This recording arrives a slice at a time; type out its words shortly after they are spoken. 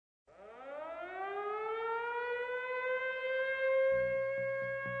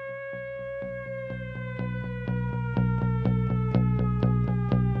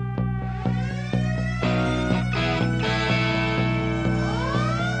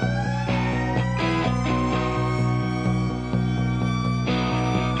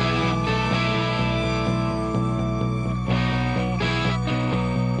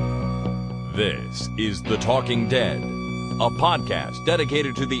is The Talking Dead, a podcast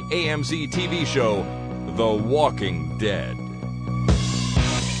dedicated to the AMC TV show The Walking Dead.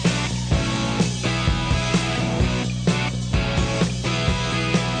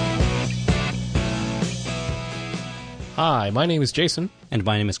 Hi, my name is Jason. And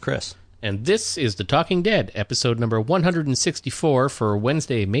my name is Chris. And this is The Talking Dead, episode number 164 for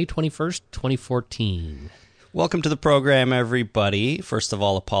Wednesday, May 21st, 2014. Welcome to the program, everybody. First of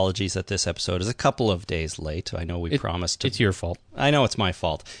all, apologies that this episode is a couple of days late. I know we promised to... It's your fault. I know it's my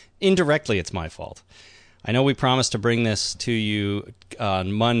fault. Indirectly, it's my fault. I know we promised to bring this to you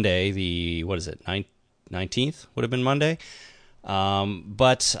on Monday, the, 19th would have been Monday.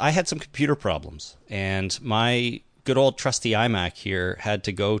 But I had some computer problems, and my good old trusty iMac here had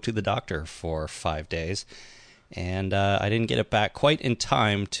to go to the doctor for 5 days, and I didn't get it back quite in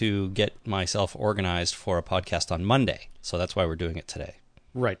time to get myself organized for a podcast on Monday, so that's why we're doing it today.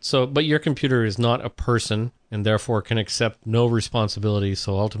 Right, so, but your computer is not a person, and therefore can accept no responsibility,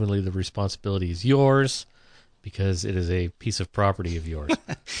 so ultimately the responsibility is yours, because it is a piece of property of yours.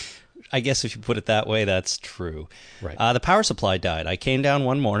 I guess if you put it that way, that's true. Right. The power supply died. I came down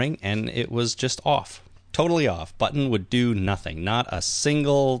one morning, and it was just off. Totally off. Button would do nothing. Not a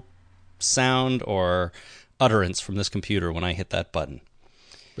single sound or utterance from this computer when I hit that button.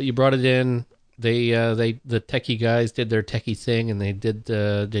 But you brought it in. The techie guys did their techie thing, and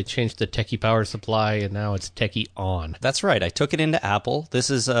they changed the techie power supply, and now it's techie on. That's right. I took it into Apple. This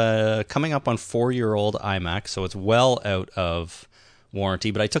is coming up on 4-year-old iMac, so it's well out of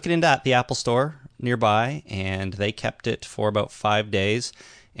warranty. But I took it into the Apple Store nearby, and they kept it for about 5 days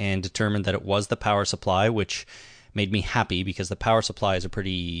and determined that it was the power supply, which made me happy because the power supply is a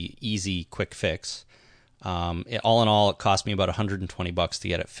pretty easy, quick fix. All in all, it cost me about $120 to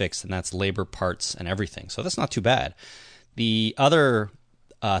get it fixed, and that's labor, parts, and everything. So that's not too bad. The other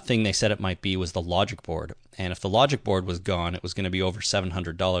thing they said it might be was the logic board. And if the logic board was gone, it was going to be over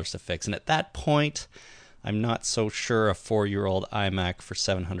 $700 to fix. And at that point, I'm not so sure a 4-year-old iMac for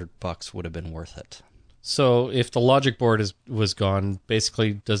 $700 would have been worth it. So if the logic board was gone,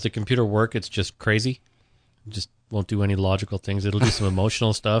 basically, does the computer work? It's just crazy? It just won't do any logical things. It'll do some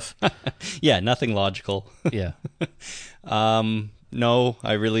emotional stuff. Yeah, nothing logical. Yeah. No,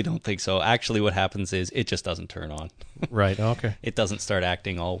 I really don't think so. Actually, what happens is it just doesn't turn on. Right, okay. It doesn't start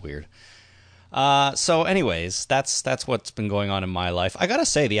acting all weird. So anyways, that's what's been going on in my life. I got to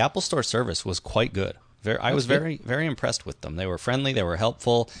say, the Apple Store service was quite good. I was very, very impressed with them. They were friendly. They were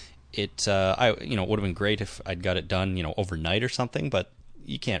helpful. It would have been great if I'd got it done, overnight or something, but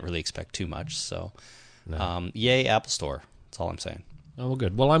you can't really expect too much. So, no. Yay, Apple Store. That's all I'm saying. Oh, well,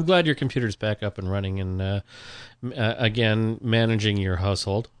 good. Well, I'm glad your computer's back up and running and, again, managing your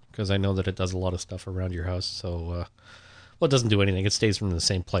household, because I know that it does a lot of stuff around your house. So, it doesn't do anything. It stays from the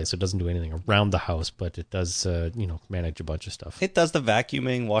same place. It doesn't do anything around the house, but it does, manage a bunch of stuff. It does the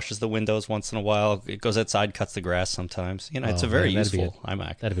vacuuming, washes the windows once in a while. It goes outside, cuts the grass sometimes. It's a very useful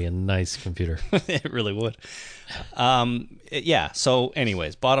iMac. That'd be a nice computer. It really would. Yeah, so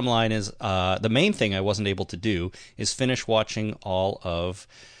anyways, bottom line is the main thing I wasn't able to do is finish watching all of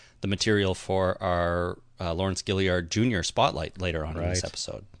the material for our Lawrence Gilliard Jr. Spotlight later on in this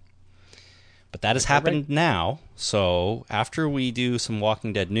episode. But that has happened now, so after we do some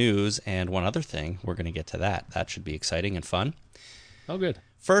Walking Dead news and one other thing, we're going to get to that. That should be exciting and fun. Oh, good.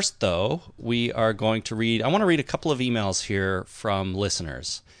 First, though, we are going to I want to read a couple of emails here from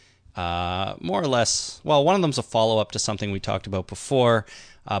listeners. More or less, well, one of them's a follow-up to something we talked about before.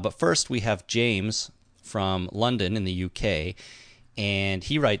 But first, we have James from London in the UK, and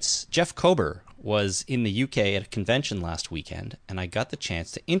he writes, Jeff Kober was in the UK at a convention last weekend, and I got the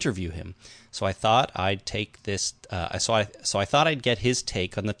chance to interview him. So I thought I'd take this. So I thought I'd get his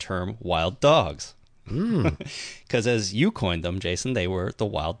take on the term wild dogs, because as you coined them, Jason, they were the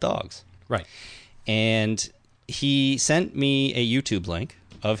wild dogs, right? And he sent me a YouTube link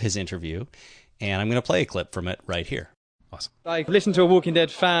of his interview, and I'm going to play a clip from it right here. Awesome. I listened to a Walking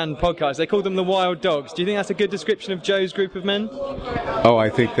Dead fan podcast. They called them the Wild Dogs. Do you think that's a good description of Joe's group of men? Oh, I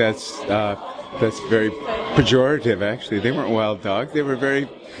think that's very pejorative. Actually, they weren't wild dogs. They were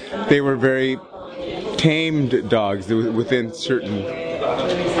very tamed dogs within certain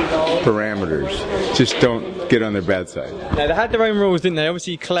parameters. Just don't get on their bad side. No, they had their own rules, didn't they?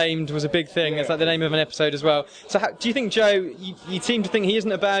 Obviously, claimed was a big thing. It's like the name of an episode as well. So do you think, Joe, you seem to think he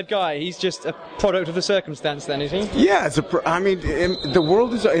isn't a bad guy? He's just a product of the circumstance then, is he? Yeah, the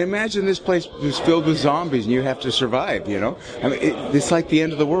world is... Imagine this place is filled with zombies and you have to survive, it's like the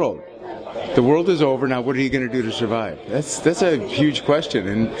end of the world. The world is over, now what are you going to do to survive? That's a huge question.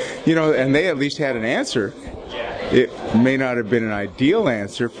 And, and they at least had an answer. It may not have been an ideal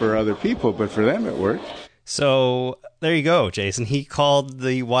answer for other people, but for them it worked. So there you go, Jason. He called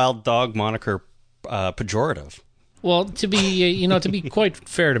the wild dog moniker pejorative. Well, to be quite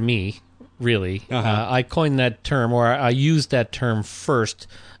fair to me, really, I coined that term, or I used that term first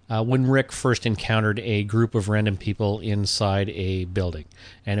when Rick first encountered a group of random people inside a building.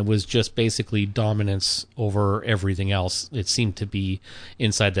 And it was just basically dominance over everything else. It seemed to be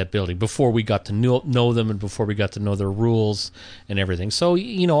inside that building before we got to know them and before we got to know their rules and everything. So,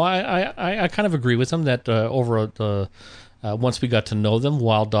 I kind of agree with him that once we got to know them,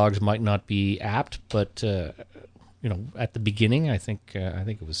 wild dogs might not be apt, but... at the beginning, I think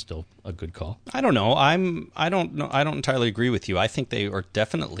it was still a good call. I don't know. I don't entirely agree with you. I think they are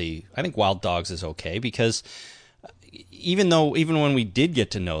definitely. I think Wild Dogs is okay because even when we did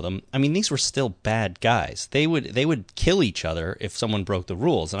get to know them, I mean, these were still bad guys. They would kill each other if someone broke the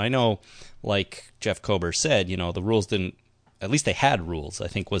rules. And I know, like Jeff Kober said, the rules didn't. At least they had rules, I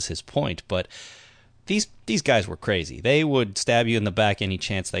think was his point, but. These guys were crazy. They would stab you in the back any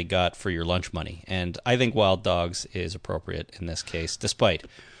chance they got for your lunch money. And I think Wild Dogs is appropriate in this case, despite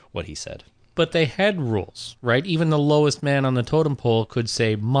what he said. But they had rules, right? Even the lowest man on the totem pole could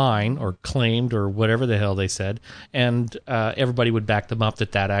say mine or claimed or whatever the hell they said, and everybody would back them up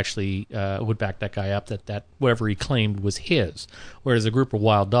that actually would back that guy up that whatever he claimed was his. Whereas a group of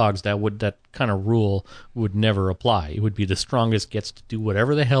wild dogs, that kind of rule would never apply. It would be the strongest gets to do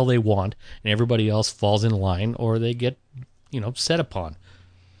whatever the hell they want, and everybody else falls in line or they get set upon.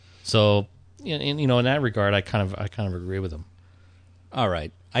 So in that regard, I kind of agree with them. All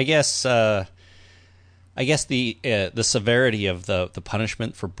right. I guess the severity of the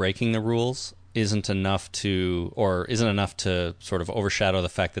punishment for breaking the rules isn't enough to sort of overshadow the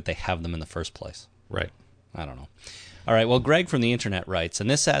fact that they have them in the first place. Right. I don't know. All right. Well, Greg from the internet writes, and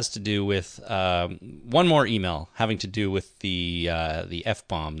this has to do with one more email having to do with the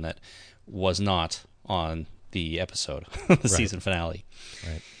F-bomb that was not on the episode, the season finale.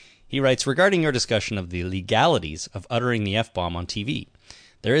 Right. He writes, regarding your discussion of the legalities of uttering the F-bomb on TV,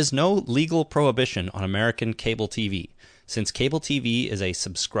 there is no legal prohibition on American cable TV. Since cable TV is a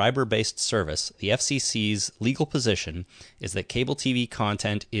subscriber-based service, the FCC's legal position is that cable TV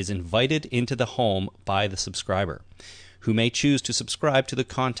content is invited into the home by the subscriber, who may choose to subscribe to the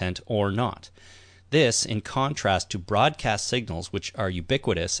content or not. This, in contrast to broadcast signals, which are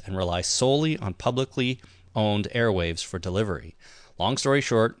ubiquitous and rely solely on publicly owned airwaves for delivery. Long story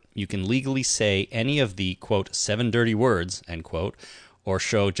short, you can legally say any of the, quote, 7 dirty words, end quote, or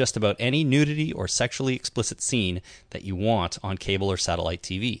show just about any nudity or sexually explicit scene that you want on cable or satellite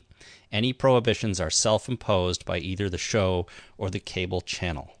TV. Any prohibitions are self-imposed by either the show or the cable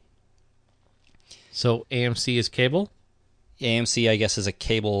channel. So AMC is cable? AMC, I guess, is a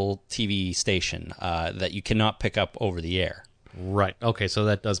cable TV station that you cannot pick up over the air. Right. Okay, so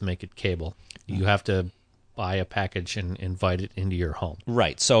that does make it cable. You have to buy a package and invite it into your home.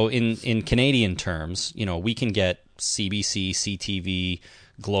 Right. So in Canadian terms, we can get CBC, CTV,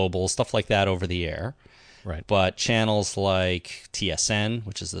 Global, stuff like that over the air. Right. But channels like TSN,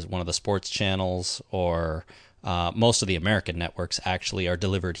 which is one of the sports channels, or most of the American networks actually are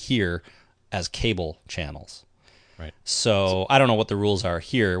delivered here as cable channels. Right. So I don't know what the rules are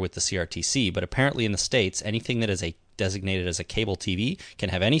here with the CRTC, but apparently in the States, anything that is designated as a cable TV can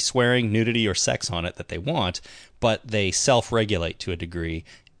have any swearing, nudity, or sex on it that they want, but they self-regulate to a degree,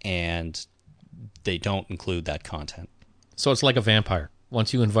 and they don't include that content. So it's like a vampire.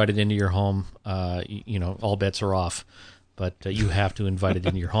 Once you invite it into your home, all bets are off. But you have to invite it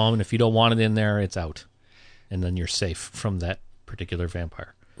into your home, and if you don't want it in there, it's out. And then you're safe from that particular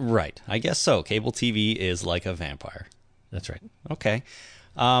vampire. Right. I guess so. Cable TV is like a vampire. That's right. Okay.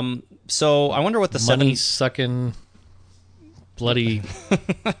 So I wonder what the money-sucking, bloody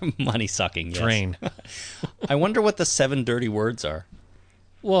money-sucking drain. Yes. I wonder what the 7 dirty words are.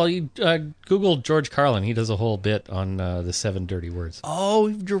 Well, you Google George Carlin. He does a whole bit on the 7 dirty words. Oh,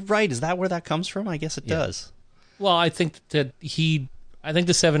 you're right. Is that where that comes from? I guess it does. Well, I think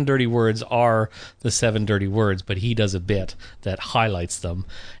the 7 dirty words are the 7 dirty words, but he does a bit that highlights them,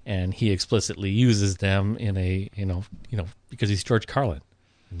 and he explicitly uses them in a because he's George Carlin,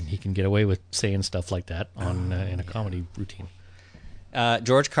 and he can get away with saying stuff like that in a comedy routine.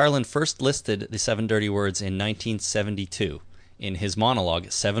 George Carlin first listed the 7 dirty words in 1972 in his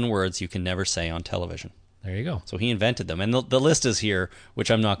monologue, 7 words you can never say on television. There you go. So he invented them, and the list is here,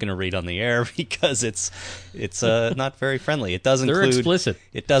 which I'm not going to read on the air because it's not very friendly. It does include explicit.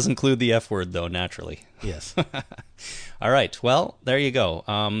 It does include the F word, though, naturally. Yes. All right. Well, there you go.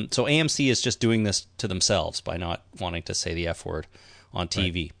 So AMC is just doing this to themselves by not wanting to say the F word on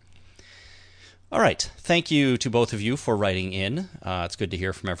TV. Right. All right. Thank you to both of you for writing in. It's good to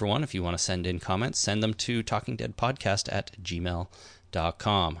hear from everyone. If you want to send in comments, send them to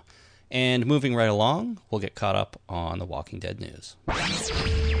talkingdeadpodcast@gmail.com. And moving right along, we'll get caught up on the Walking Dead news.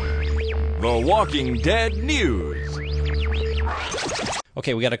 The Walking Dead news.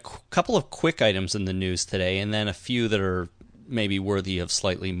 Okay, we got a couple of quick items in the news today, and then a few that are maybe worthy of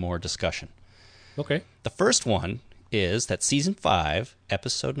slightly more discussion. Okay. The first one is that Season 5,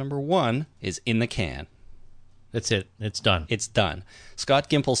 Episode number 1, is in the can. That's it. It's done. It's done. Scott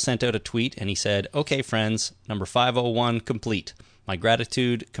Gimple sent out a tweet, and he said, "Okay, friends, number 501 complete. My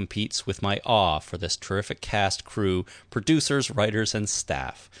gratitude competes with my awe for this terrific cast, crew, producers, writers, and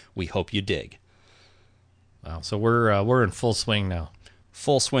staff. We hope you dig." Wow. So we're in full swing now.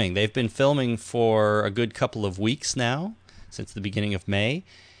 Full swing. They've been filming for a good couple of weeks now, since the beginning of May,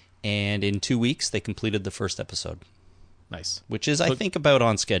 and in 2 weeks they completed the first episode. Nice. Which is, I think, about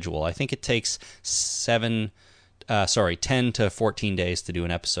on schedule. I think it takes 10 to 14 days to do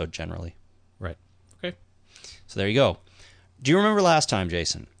an episode generally. Right. Okay. So there you go. Do you remember last time,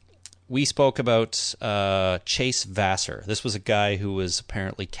 Jason? We spoke about Chase Vassar. This was a guy who was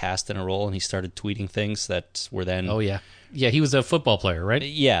apparently cast in a role, and he started tweeting things that were then... Oh, yeah. Yeah, he was a football player, right?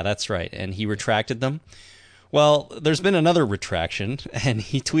 Yeah, that's right. And he retracted them. Well, there's been another retraction, and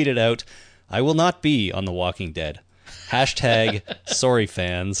he tweeted out, "I will not be on The Walking Dead. Hashtag sorry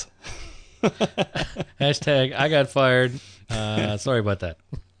fans." Hashtag I got fired. Sorry about that.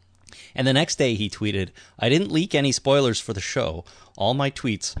 And the next day he tweeted, "I didn't leak any spoilers for the show. All my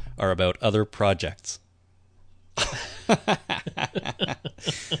tweets are about other projects."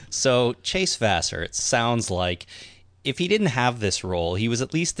 So Chase Vassar, it sounds like if he didn't have this role, he was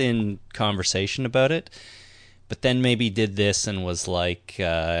at least in conversation about it, but then maybe did this and was like,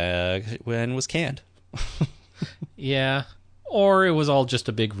 and was canned. Yeah. Or it was all just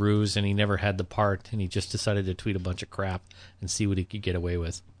a big ruse and he never had the part and he just decided to tweet a bunch of crap and see what he could get away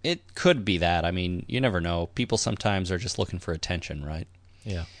with. It could be that. I mean, you never know. People sometimes are just looking for attention, right?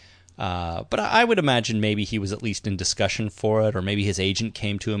 Yeah. But I would imagine maybe he was at least in discussion for it, or maybe his agent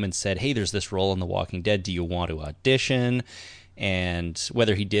came to him and said, "Hey, there's this role in The Walking Dead. Do you want to audition?" And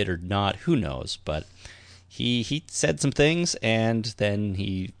whether he did or not, who knows? But he said some things, and then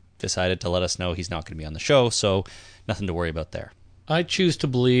he decided to let us know he's not going to be on the show, so nothing to worry about there. I choose to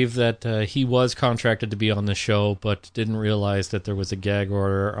believe that he was contracted to be on the show, but didn't realize that there was a gag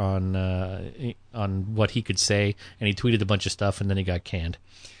order on what he could say, and he tweeted a bunch of stuff, and then he got canned.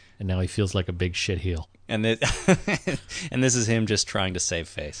 And now he feels like a big shit heel. And and this is him just trying to save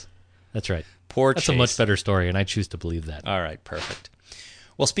face. That's right. Poor That's Chase. a much better story, and I choose to believe that. All right, perfect.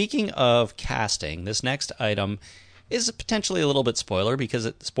 Well, speaking of casting, this next item is potentially a little bit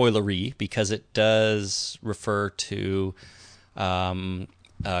spoilery because it does refer to a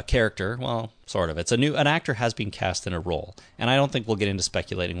character. Well, sort of. It's an actor has been cast in a role, and I don't think we'll get into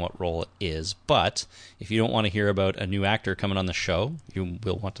speculating what role it is. But if you don't want to hear about a new actor coming on the show, you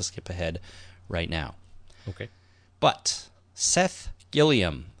will want to skip ahead right now. Okay. But Seth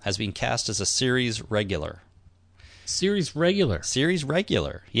Gilliam has been cast as a series regular. Series regular. Series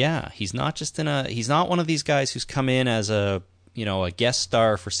regular. Yeah, he's not one of these guys who's come in as a guest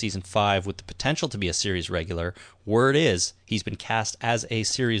star for season 5 with the potential to be a series regular. Word is he's been cast as a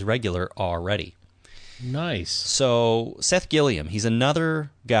series regular already. Nice. So Seth Gilliam, he's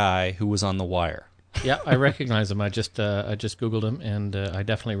another guy who was on The Wire. Yeah, I recognize him. I just Googled him, and I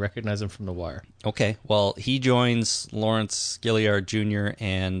definitely recognize him from The Wire. Okay, well, he joins Lawrence Gilliard Jr.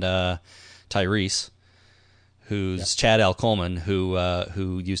 and Tyrese, who's Chad L. Coleman,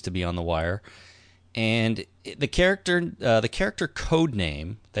 who used to be on The Wire. And the character code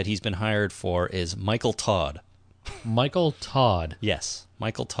name that he's been hired for is Michael Todd. Michael Todd. Yes,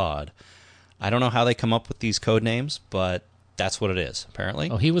 Michael Todd. I don't know how they come up with these code names, but that's what it is, apparently.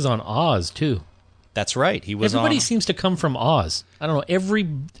 Oh, he was on Oz, too. That's right. Everybody seems to come from Oz. I don't know. Every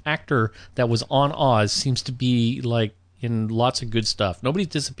actor that was on Oz seems to be like in lots of good stuff. Nobody's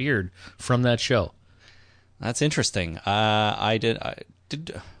disappeared from that show. That's interesting. What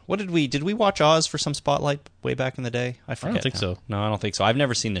did we watch Oz for some spotlight way back in the day? I forget. I don't think so. No, I don't think so. I've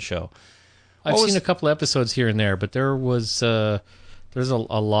never seen the show. I've seen a couple episodes here and there, but there's a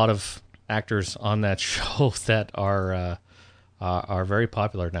lot of actors on that show that are very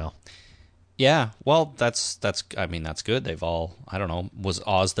popular now. Yeah, well, that's good. They've all, I don't know, was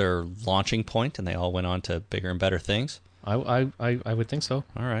Oz their launching point, and they all went on to bigger and better things? I would think so.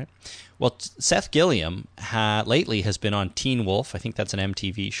 All right. Well, Seth Gilliam lately has been on Teen Wolf. I think that's an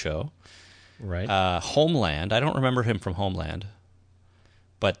MTV show. Right. Homeland. I don't remember him from Homeland,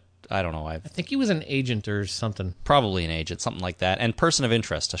 but I don't know. I think he was an agent or something. Probably an agent, something like that. And Person of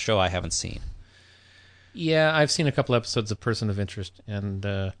Interest, a show I haven't seen. Yeah, I've seen a couple episodes of Person of Interest, and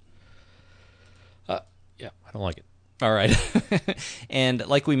yeah, I don't like it. All right. And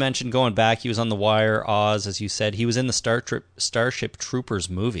like we mentioned, going back, he was on The Wire, Oz, as you said. He was in the Starship Troopers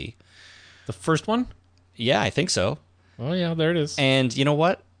movie. The first one? Yeah, I think so. Oh, yeah, there it is. And you know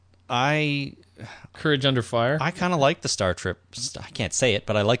what? Courage Under Fire. I kind of like the Star Trip. I can't say it,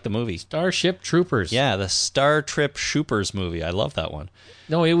 but I like the movie. Starship Troopers. Yeah, the Star Trip Troopers movie. I love that one.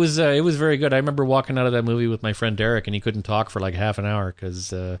 No, it was very good. I remember walking out of that movie with my friend Derek, and he couldn't talk for like half an hour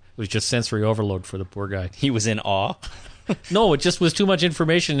because it was just sensory overload for the poor guy. He was in awe. No, it just was too much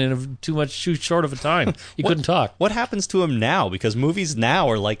information in too short of a time. He couldn't talk. What happens to him now? Because movies now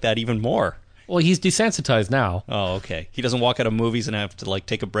are like that even more. Well, he's desensitized now. Oh, okay. He doesn't walk out of movies and have to like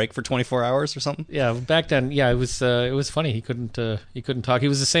take a break for 24 hours or something? Yeah, back then, yeah, it was funny. He couldn't talk. He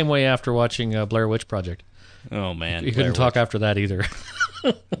was the same way after watching Blair Witch Project. Oh, man. He couldn't talk after that either.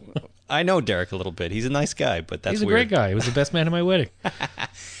 I know Derek a little bit. He's a nice guy, but that's He's a weird. great guy. He was the best man at my wedding.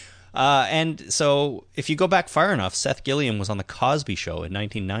 And so if you go back far enough, Seth Gilliam was on The Cosby Show in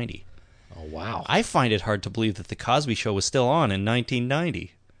 1990. Oh, wow. I find it hard to believe that The Cosby Show was still on in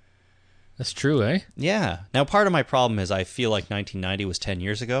 1990. That's true, eh? Yeah. Now, part of my problem is I feel like 1990 was 10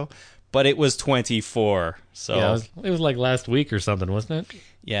 years ago, but it was 24. So Yeah, it was like last week or something, wasn't it?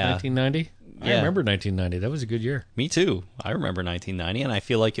 Yeah. 1990? I Yeah. remember 1990. That was a good year. Me too. I remember 1990, and I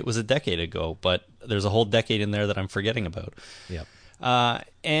feel like it was a decade ago, but there's a whole decade in there that I'm forgetting about. Yep.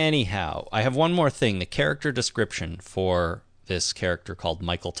 Anyhow, I have one more thing, the character description for this character called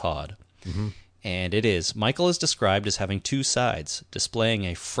Michael Todd. Mm-hmm. And it is, Michael is described as having two sides, displaying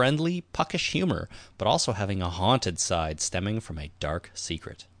a friendly, puckish humor, but also having a haunted side stemming from a dark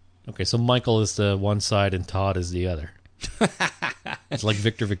secret. Okay, so Michael is the one side and Todd is the other. It's like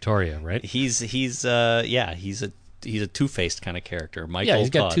Victor Victoria, right? He's a two-faced kind of character. Michael Yeah, he's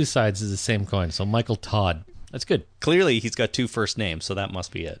got Todd. two sides of the same coin. So Michael Todd. That's good. Clearly, he's got two first names, so that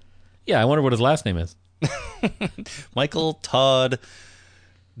must be it. Yeah, I wonder what his last name is. Michael Todd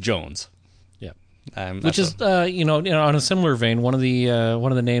Jones. Yeah. That's Which is, on a similar vein, one of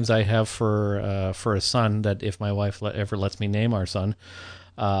the names I have for a son that if my wife ever lets me name our son,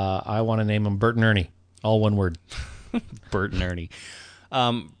 I want to name him Bert and Ernie, all one word. Bert and Ernie.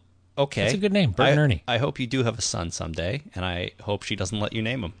 Okay, That's a good name, Bert and Ernie. I hope you do have a son someday, and I hope she doesn't let you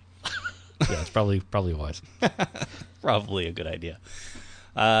name him. Yeah, it's probably wise. Probably a good idea.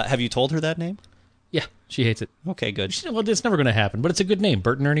 Have you told her that name? Yeah, she hates it. Okay, good. Well, it's never going to happen, but it's a good name,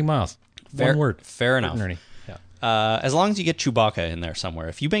 Bert and Ernie Miles. One word. Fair Bert enough. and Ernie. Yeah. As long as you get Chewbacca in there somewhere.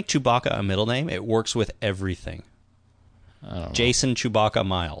 If you make Chewbacca a middle name, it works with everything. I don't know. Jason Chewbacca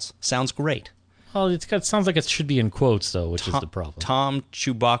Miles. Sounds great. Well, it sounds like it should be in quotes, though, which is the problem. Tom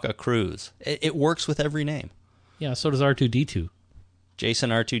Chewbacca Cruz. It works with every name. Yeah, so does R2-D2. Jason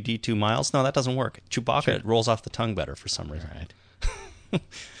R2-D2 Miles? No, that doesn't work. Chewbacca rolls off the tongue better for some reason. All right.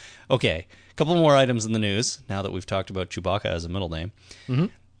 Okay, a couple more items in the news now that we've talked about Chewbacca as a middle name. Mm-hmm.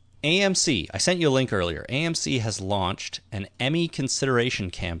 AMC, I sent you a link earlier. AMC has launched an Emmy consideration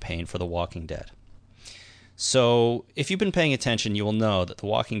campaign for The Walking Dead. So if you've been paying attention, you will know that The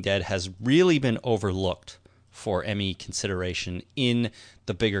Walking Dead has really been overlooked for Emmy consideration in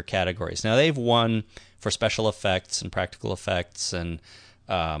the bigger categories. Now, they've won for special effects and practical effects and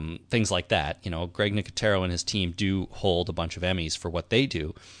things like that. You know, Greg Nicotero and his team do hold a bunch of Emmys for what they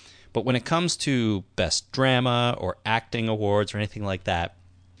do. But when it comes to Best Drama or Acting Awards or anything like that,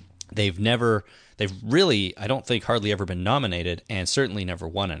 they've really, I don't think, hardly ever been nominated and certainly never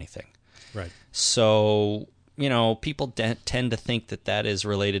won anything. Right. So, you know, people tend to think that that is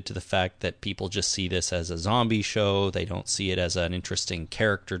related to the fact that people just see this as a zombie show. They don't see it as an interesting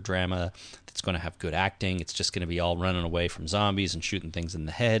character drama that's going to have good acting. It's just going to be all running away from zombies and shooting things in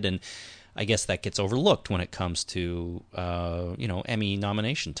the head. And I guess that gets overlooked when it comes to, Emmy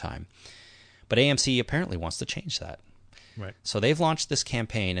nomination time. But AMC apparently wants to change that. Right. So they've launched this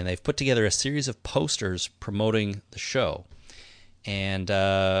campaign, and they've put together a series of posters promoting the show. And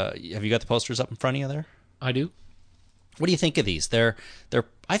have you got the posters up in front of you there? I do. What do you think of these?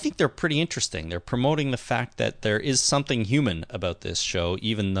 I think they're pretty interesting. They're promoting the fact that there is something human about this show,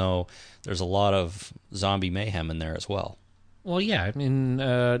 even though there's a lot of zombie mayhem in there as well. Well, yeah, I mean,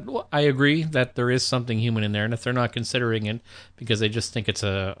 I agree that there is something human in there, and if they're not considering it because they just think it's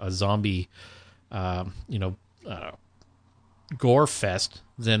a zombie, gore fest,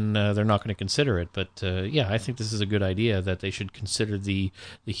 then they're not going to consider it. But yeah, I think this is a good idea that they should consider the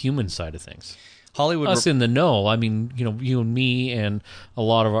human side of things. Hollywood Us in the know. I mean, you and me and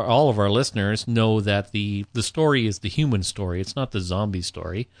all of our listeners know that the story is the human story. It's not the zombie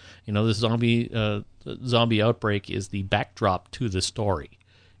story. You know, the zombie outbreak is the backdrop to the story.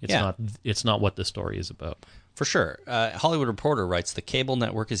 It's not what the story is about. For sure. Hollywood Reporter writes, the cable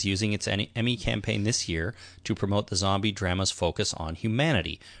network is using its Emmy campaign this year to promote the zombie drama's focus on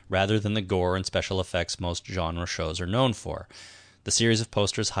humanity, rather than the gore and special effects most genre shows are known for. The series of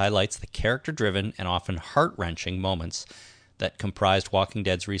posters highlights the character-driven and often heart-wrenching moments that comprised Walking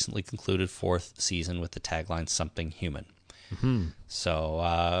Dead's recently concluded 4th season with the tagline, Something Human. Mm-hmm.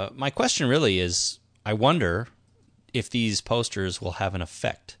 So my question really is, I wonder if these posters will have an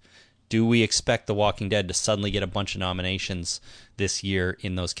effect. Do we expect The Walking Dead to suddenly get a bunch of nominations this year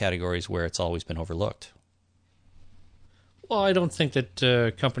in those categories where it's always been overlooked? Well, I don't think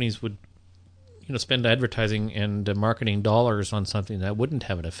that companies would, spend advertising and marketing dollars on something that wouldn't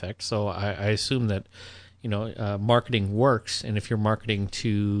have an effect. So I assume that, marketing works. And if you're marketing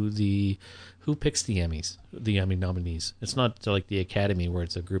to who picks the Emmys, the Emmy nominees? It's not like the Academy where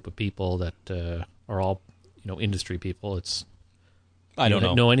it's a group of people that are all, industry people. I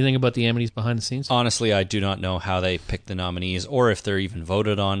don't know anything about the Emmys behind the scenes? Honestly, I do not know how they pick the nominees or if they're even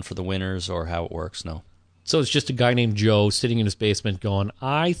voted on for the winners or how it works, no. So it's just a guy named Joe sitting in his basement going,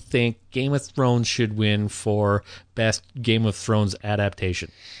 I think Game of Thrones should win for best Game of Thrones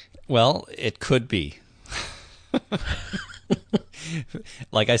adaptation. Well, it could be.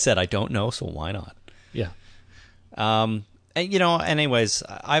 Like I said, I don't know, so why not? Yeah. Anyways,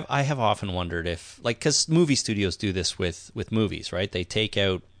 I have often wondered if, because movie studios do this with movies, right? They take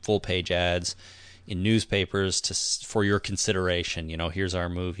out full-page ads in newspapers for your consideration. Here's our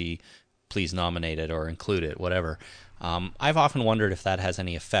movie, please nominate it or include it, whatever. I've often wondered if that has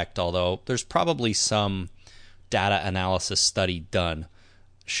any effect, although there's probably some data analysis study done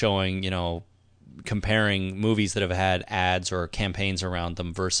showing, comparing movies that have had ads or campaigns around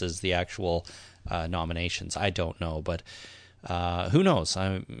them versus the actual nominations. I don't know, but who knows?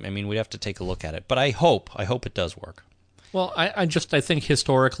 I mean, we'd have to take a look at it. But I hope it does work. Well, I think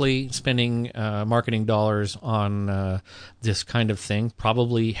historically spending marketing dollars on this kind of thing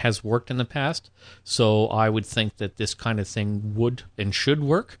probably has worked in the past. So I would think that this kind of thing would and should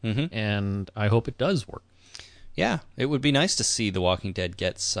work, and I hope it does work. Yeah, it would be nice to see The Walking Dead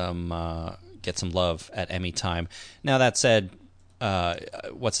get some love at Emmy time. Now that said,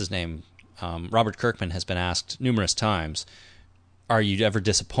 what's his name? Robert Kirkman has been asked numerous times, are you ever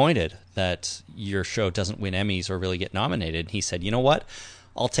disappointed that your show doesn't win Emmys or really get nominated? He said, you know what?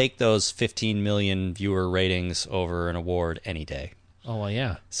 I'll take those 15 million viewer ratings over an award any day. Oh, well,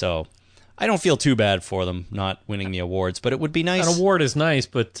 yeah. So I don't feel too bad for them not winning the awards, but it would be nice. An award is nice,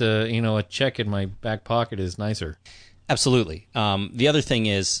 but a check in my back pocket is nicer. Absolutely. The other thing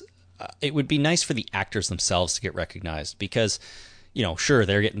is, it would be nice for the actors themselves to get recognized because, sure,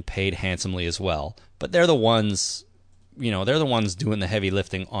 they're getting paid handsomely as well, but they're the ones doing the heavy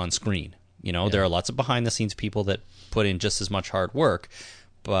lifting on screen. There are lots of behind-the-scenes people that put in just as much hard work,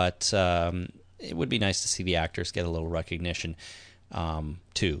 but it would be nice to see the actors get a little recognition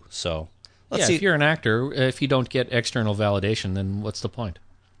too. So let's see. If you're an actor, if you don't get external validation, then what's the point?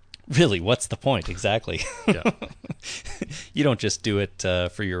 Really, what's the point? Exactly. Yeah. You don't just do it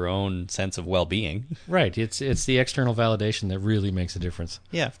for your own sense of well-being. Right. It's the external validation that really makes a difference.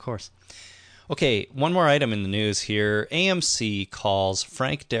 Yeah, of course. Okay, one more item in the news here. AMC calls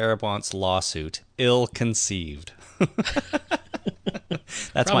Frank Darabont's lawsuit ill-conceived.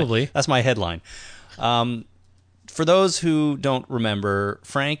 Probably. That's my headline. For those who don't remember,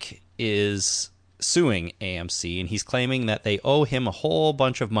 Frank is suing AMC, and he's claiming that they owe him a whole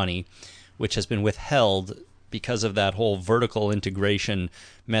bunch of money, which has been withheld because of that whole vertical integration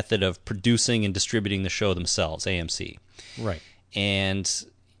method of producing and distributing the show themselves, AMC. Right. And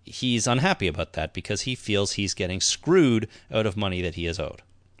he's unhappy about that because he feels he's getting screwed out of money that he is owed.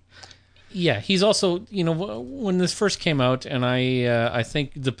 Yeah, he's also, when this first came out, and I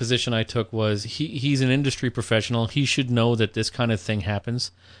think the position I took was he's an industry professional. He should know that this kind of thing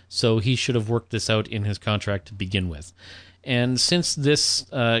happens, so he should have worked this out in his contract to begin with. And since this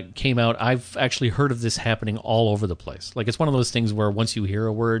came out, I've actually heard of this happening all over the place. Like, it's one of those things where once you hear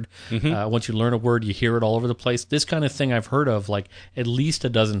a word, once you learn a word, you hear it all over the place. This kind of thing I've heard of like at least a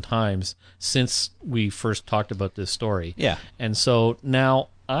dozen times since we first talked about this story. Yeah. And so now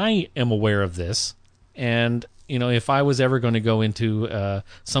I am aware of this, and if I was ever going to go into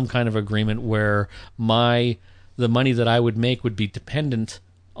some kind of agreement where the money that I would make would be dependent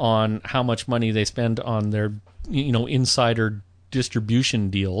on how much money they spend on their insider distribution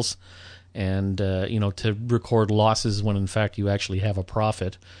deals, and to record losses when in fact you actually have a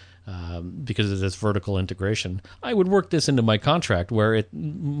profit because of this vertical integration, I would work this into my contract where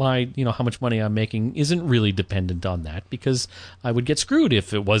how much money I'm making isn't really dependent on that, because I would get screwed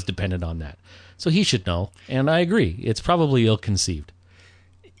if it was dependent on that. So he should know, and I agree. It's probably ill-conceived.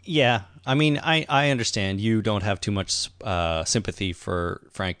 Yeah, I mean, I understand you don't have too much sympathy for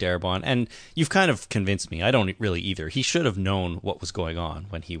Frank Darabont, and you've kind of convinced me. I don't really either. He should have known what was going on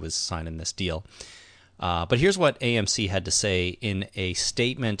when he was signing this deal. But here's what AMC had to say in a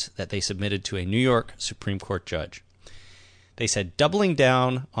statement that they submitted to a New York Supreme Court judge. They said, doubling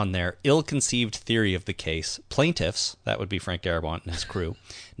down on their ill-conceived theory of the case, plaintiffs, that would be Frank Darabont and his crew,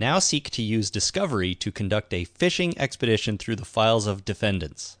 now seek to use discovery to conduct a fishing expedition through the files of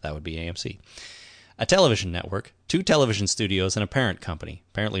defendants, that would be AMC, a television network, 2 television studios, and a parent company,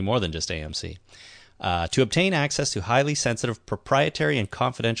 apparently more than just AMC, to obtain access to highly sensitive, proprietary, and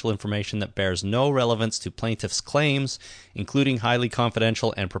confidential information that bears no relevance to plaintiffs' claims, including highly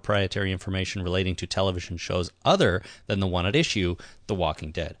confidential and proprietary information relating to television shows other than the one at issue, The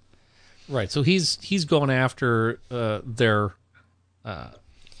Walking Dead. Right. So he's going after their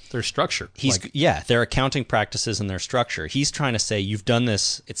structure. Their accounting practices and their structure. He's trying to say, you've done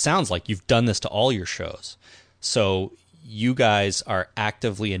this. It sounds like you've done this to all your shows. So you guys are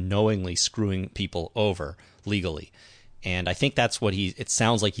actively and knowingly screwing people over legally. And I think that's what it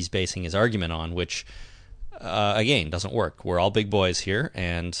sounds like he's basing his argument on, which, again, doesn't work. We're all big boys here,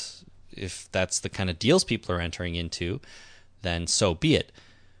 and if that's the kind of deals people are entering into, then so be it.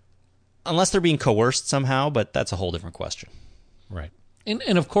 Unless they're being coerced somehow, but that's a whole different question. Right.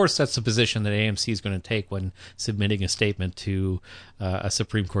 And of course, that's the position that AMC is going to take when submitting a statement to a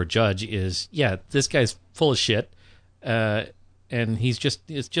Supreme Court judge is, yeah, this guy's full of shit. And it's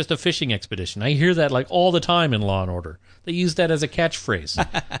just a fishing expedition. I hear that like all the time in Law and Order. They use that as a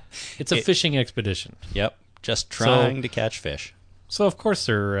catchphrase. It's a fishing expedition. Yep, just trying to catch fish. So of course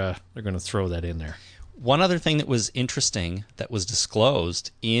they're going to throw that in there. One other thing that was interesting that was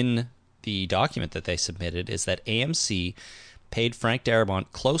disclosed in the document that they submitted is that AMC paid Frank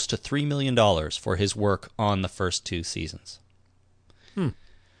Darabont close to $3 million for his work on the first 2 seasons.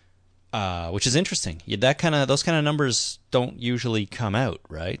 Which is interesting. Those kind of numbers don't usually come out,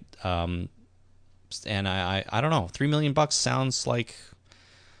 right? And I don't know. $3 million sounds like,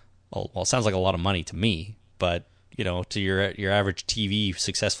 well, it sounds like a lot of money to me. But to your average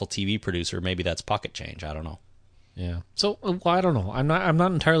successful TV producer, maybe that's pocket change. I don't know. Yeah. So I don't know. I'm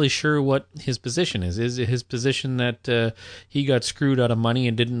not entirely sure what his position is. Is it his position that he got screwed out of money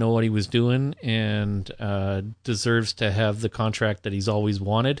and didn't know what he was doing and deserves to have the contract that he's always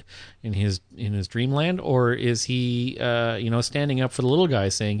wanted in his dreamland, or is he standing up for the little guy,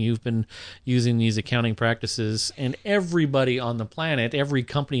 saying you've been using these accounting practices, and everybody on the planet, every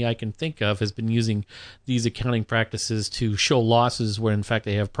company I can think of, has been using these accounting practices to show losses where in fact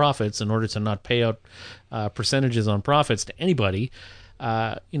they have profits in order to not pay out percentages on profits to anybody.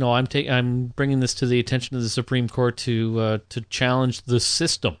 I'm bringing this to the attention of the Supreme Court to challenge the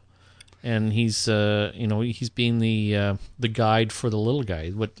system, and he's being the guide for the little guy.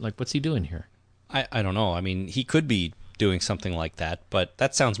 What's he doing here? I don't know. I mean, he could be doing something like that, but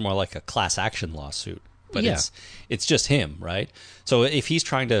that sounds more like a class action lawsuit. But yeah, it's just him, right? So if he's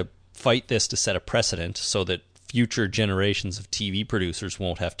trying to fight this to set a precedent so that future generations of TV producers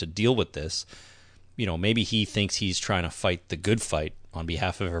won't have to deal with this, maybe he thinks he's trying to fight the good fight on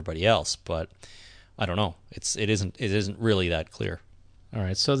behalf of everybody else, but I don't know. It isn't really that clear. All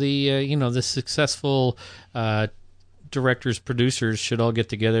right. So the successful directors, producers should all get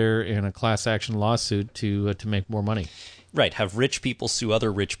together in a class action lawsuit to make more money. Right. Have rich people sue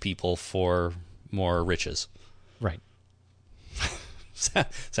other rich people for more riches. Right.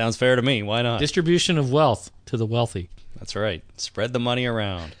 Sounds fair to me. Why not? Distribution of wealth to the wealthy. That's right. Spread the money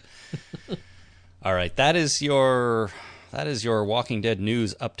around. All right, that is your Walking Dead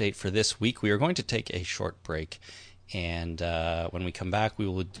news update for this week. We are going to take a short break, and when we come back, we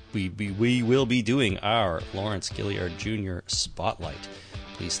will be doing our Lawrence Gilliard Jr. Spotlight.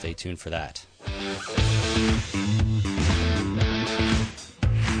 Please stay tuned for that.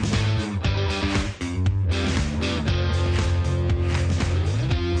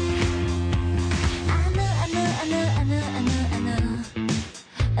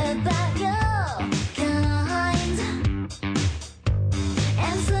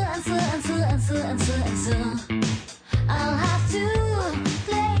 I'll have to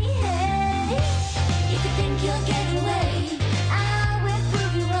play. If you think you're getting away, I will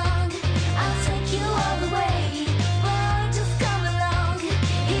prove you wrong. I'll take you all the way. Boy, just come along.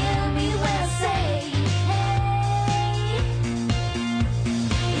 Hear me when I say, hey,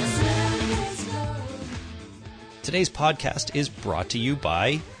 it's slow. Today's podcast is brought to you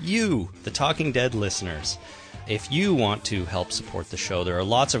by you, the Talking Dead listeners. If you want to help support the show, there are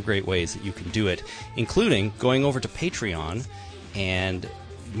lots of great ways that you can do it, including going over to Patreon and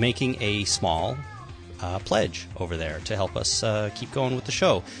making a small pledge over there to help us keep going with the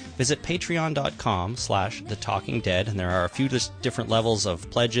show. Visit patreon.com/thetalkingdead, and there are a few different levels of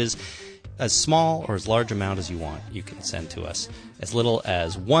pledges. As small or as large amount as you want, you can send to us. As little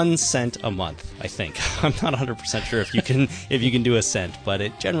as 1 cent a month, I think. I'm not 100% sure if you can do a cent, but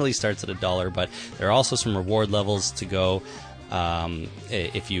it generally starts at $1. But there are also some reward levels to go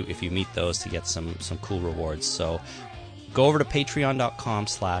if you meet those to get some cool rewards. So go over to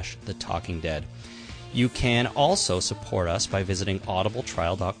patreon.com/thetalkingdead. You can also support us by visiting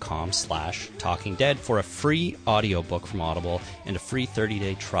audibletrial.com/talkingdead for a free audiobook from Audible and a free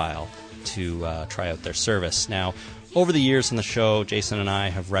 30-day trial to try out their service. Now, over the years on the show, Jason and I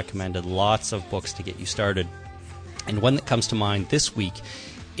have recommended lots of books to get you started. And one that comes to mind this week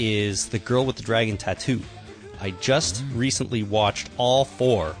is The Girl with the Dragon Tattoo. I just recently watched all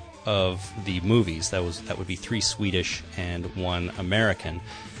 4 of the movies. That would be 3 Swedish and 1 American.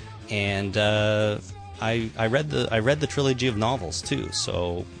 And I read the trilogy of novels too,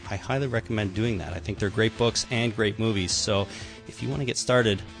 so I highly recommend doing that. I think they're great books and great movies. So if you want to get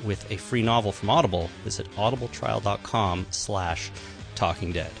started with a free novel from Audible, visit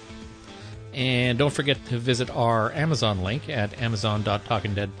audibletrial.com/talkingdead. And don't forget to visit our Amazon link at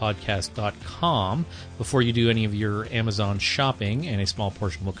amazon.talkingdeadpodcast.com before you do any of your Amazon shopping, and a small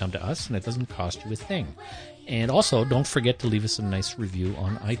portion will come to us, and it doesn't cost you a thing. And also, don't forget to leave us a nice review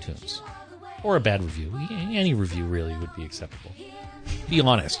on iTunes. Or a bad review. Any review really would be acceptable. Be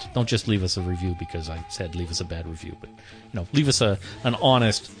honest. Don't just leave us a review because I said leave us a bad review. But leave us an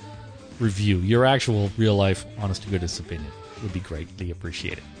honest review. Your actual, real-life, honest-to-goodness opinion would be greatly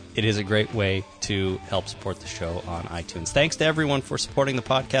appreciated. It is a great way to help support the show on iTunes. Thanks to everyone for supporting the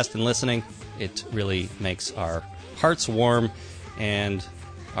podcast and listening. It really makes our hearts warm and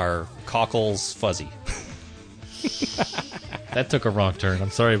our cockles fuzzy. That took a wrong turn.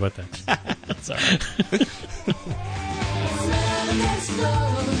 I'm sorry about that. That's all right.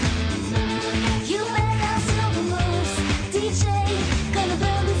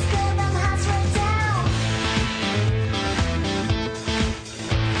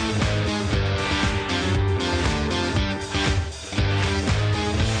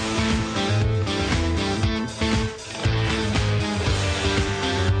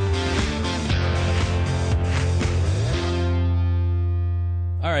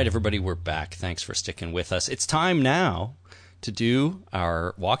 All right, everybody, we're back. Thanks for sticking with us. It's time now to do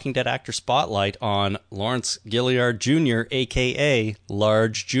our Walking Dead actor spotlight on Lawrence Gilliard Jr., a.k.a.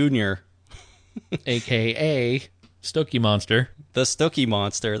 Large Jr., a.k.a. Stokey Monster. The Stokey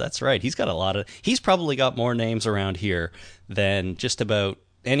Monster, that's right. He's probably got more names around here than just about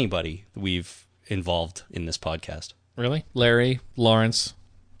anybody we've involved in this podcast. Really? Larry, Lawrence,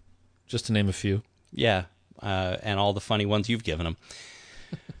 just to name a few. Yeah, and all the funny ones you've given him.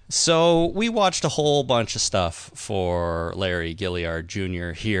 So we watched a whole bunch of stuff for Larry Gilliard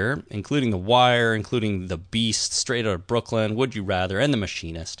Jr. here, including The Wire, including The Beast, Straight Outta Brooklyn, Would You Rather, and The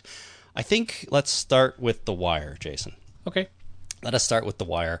Machinist. I think let's start with The Wire, Jason. Okay. Let us start with The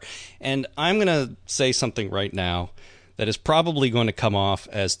Wire. And I'm going to say something right now that is probably going to come off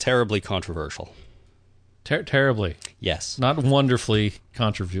as terribly controversial. Terribly. Yes. Not wonderfully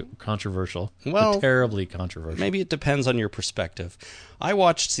controversial, well, but terribly controversial. Maybe it depends on your perspective. I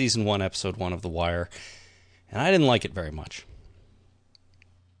watched Season 1, Episode 1 of The Wire, and I didn't like it very much.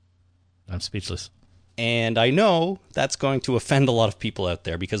 I'm speechless. And I know that's going to offend a lot of people out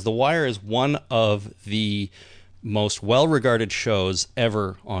there, because The Wire is one of the most well-regarded shows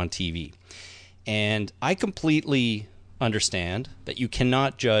ever on TV. And I completely understand that you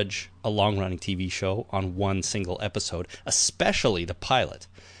cannot judge a long-running TV show on one single episode, especially the pilot.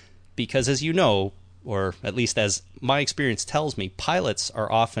 Because as you know, or at least as my experience tells me, pilots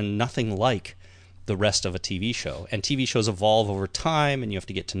are often nothing like the rest of a TV show. And TV shows evolve over time, and you have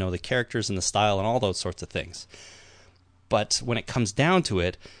to get to know the characters and the style and all those sorts of things. But when it comes down to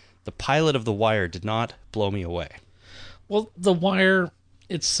it, the pilot of The Wire did not blow me away. Well, The Wire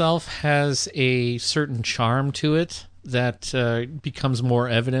itself has a certain charm to it that becomes more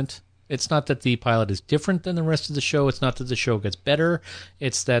evident. It's not that the pilot is different than the rest of the show. It's not that the show gets better.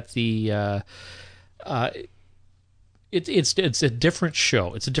 It's that it's a different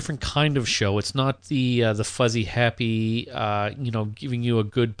show. It's a different kind of show. It's not the fuzzy, happy, giving you a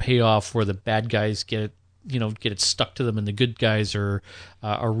good payoff where the bad guys get it stuck to them and the good guys are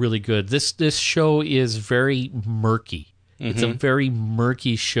really good. This show is very murky. Mm-hmm. It's a very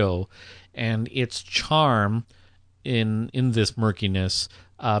murky show, and its charm in this murkiness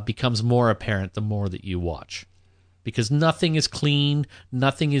becomes more apparent the more that you watch. because nothing is clean,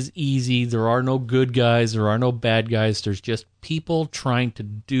 nothing is easy. There are no good guys, there are no bad guys. There's just people trying to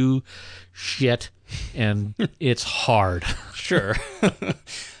do shit, and it's hard. Sure.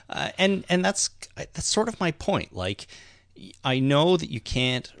 And that's sort of my point. Like, I know that you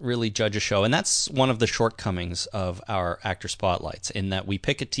can't really judge a show, and that's one of the shortcomings of our actor spotlights, in that we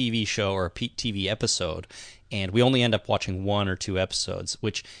pick a TV show or a TV episode, and we only end up watching 1 or 2 episodes,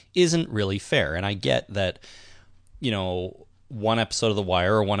 which isn't really fair. And I get that, one episode of The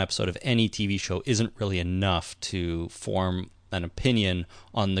Wire or one episode of any TV show isn't really enough to form an opinion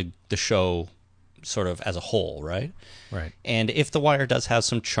on the show sort of as a whole, right? Right. And if The Wire does have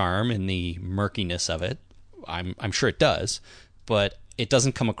some charm in the murkiness of it, I'm sure it does, but it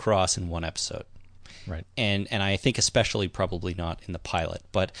doesn't come across in one episode. Right. And I think especially probably not in the pilot.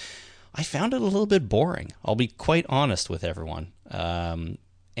 But I found it a little bit boring. I'll be quite honest with everyone.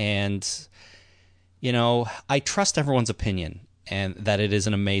 And, I trust everyone's opinion and that it is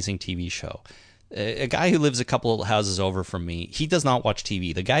an amazing TV show. A guy who lives a couple of houses over from me, he does not watch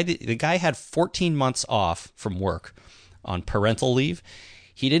TV. The guy had 14 months off from work on parental leave.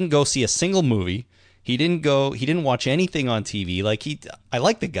 He didn't go see a single movie. He didn't watch anything on TV. Like, I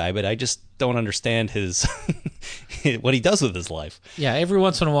like the guy, but I just don't understand his what he does with his life. Yeah, every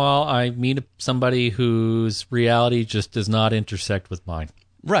once in a while I meet somebody whose reality just does not intersect with mine.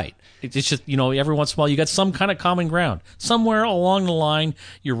 Right. It's just, every once in a while you got some kind of common ground. Somewhere along the line,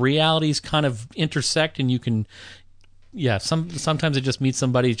 your realities kind of intersect, and you can, sometimes I just meet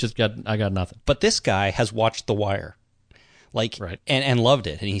somebody who's just I got nothing. But this guy has watched The Wire. Right. and loved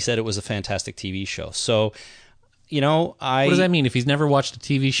it, and he said it was a fantastic TV show. So, what does that mean? If he's never watched a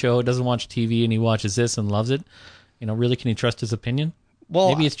TV show, doesn't watch TV, and he watches this and loves it, really, can he trust his opinion?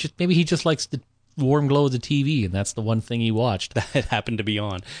 Well, maybe he just likes the warm glow of the TV, and that's the one thing he watched. That happened to be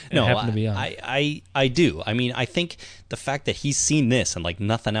on. I do. I mean, I think the fact that he's seen this and like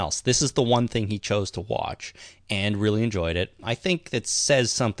nothing else, this is the one thing he chose to watch and really enjoyed it. I think that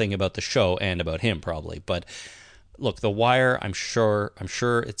says something about the show and about him, probably, but. Look, The Wire, I'm sure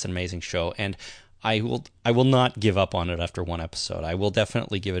it's an amazing show, and I will not give up on it after one episode. I will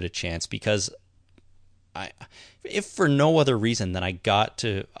definitely give it a chance, because if for no other reason than I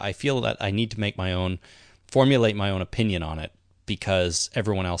feel that I need to formulate my own opinion on it, because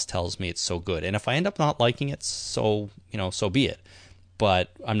everyone else tells me it's so good. And if I end up not liking it, so be it.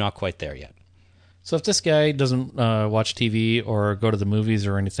 But I'm not quite there yet. So if this guy doesn't watch TV or go to the movies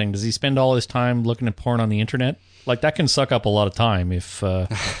or anything, does he spend all his time looking at porn on the internet? Like, that can suck up a lot of time if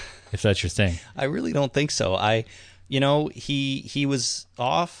that's your thing. I really don't think so. He was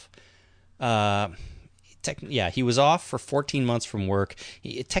off. He was off for 14 months from work.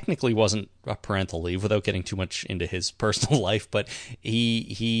 It technically wasn't a parental leave, without getting too much into his personal life, but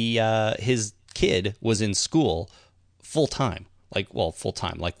his kid was in school full time. Full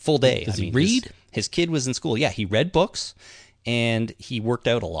time, like full day. Does he read? His kid was in school. Yeah, he read books, and he worked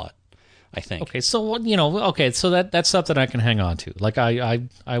out a lot, I think. Okay, so so that's something I can hang on to. Like, I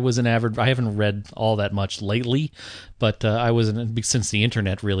was an avid. I haven't read all that much lately, but I was since the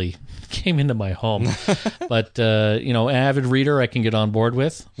internet really came into my home. But an avid reader I can get on board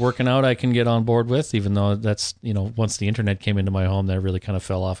with. Working out I can get on board with, even though that's once the internet came into my home, that really kind of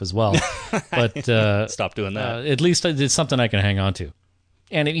fell off as well. But stop doing that. At least it's something I can hang on to.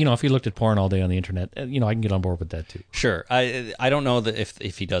 And if he looked at porn all day on the internet, I can get on board with that too. Sure. I don't know that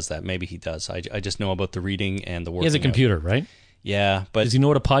if he does that. Maybe he does. I just know about the reading and the work. He has a computer, right? Yeah, but does he know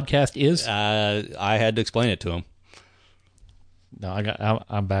what a podcast is? I had to explain it to him. No,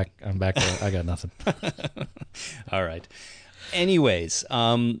 I'm back. There. I got nothing. All right. Anyways,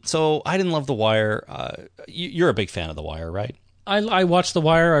 so I didn't love The Wire. You're a big fan of The Wire, right? I watched The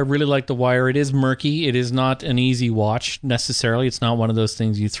Wire. I really like The Wire. It is murky. It is not an easy watch necessarily. It's not one of those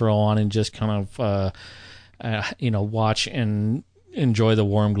things you throw on and just kind of watch and enjoy the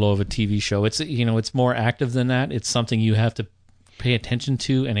warm glow of a TV show. It's more active than that. It's something you have to pay attention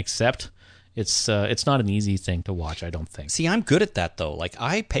to and accept. It's not an easy thing to watch, I don't think. See, I'm good at that though. Like,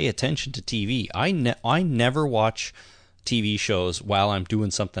 I pay attention to TV. I never watch TV shows while I'm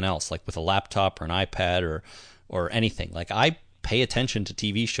doing something else, like with a laptop or an iPad or anything. Like, I pay attention to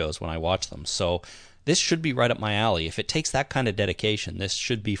TV shows when I watch them. So this should be right up my alley. If it takes that kind of dedication, this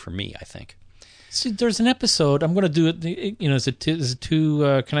should be for me, I think. See, there's an episode, I'm going to do it, is it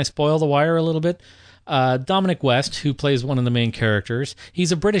too can I spoil The Wire a little bit? Dominic West, who plays one of the main characters,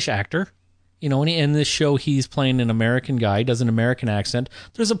 he's a British actor. And in this show, he's playing an American guy, does an American accent.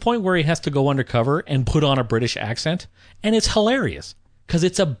 There's a point where he has to go undercover and put on a British accent, and it's hilarious, because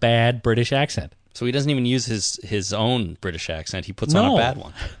it's a bad British accent. So he doesn't even use his own British accent. He puts on a bad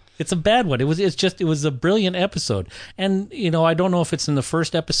one. It's a bad one. It was a brilliant episode. And, I don't know if it's in the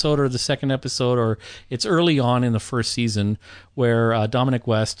first episode or the second episode, or it's early on in the first season where Dominic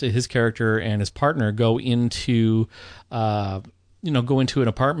West, his character, and his partner go into an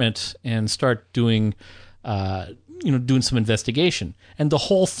apartment and start doing some investigation. And the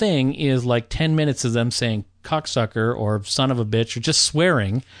whole thing is like 10 minutes of them saying cocksucker or son of a bitch or just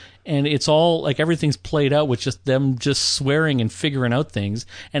swearing. And it's all like everything's played out with just them just swearing and figuring out things.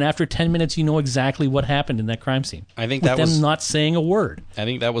 And after 10 minutes, you know exactly what happened in that crime scene. I think with that them was not saying a word. I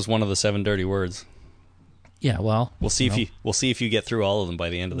think that was one of the 7 dirty words. Yeah, well, we'll see if you get through all of them by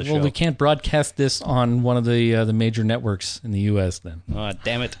the end of the show. Well, we can't broadcast this on one of the major networks in the U.S. then. Oh,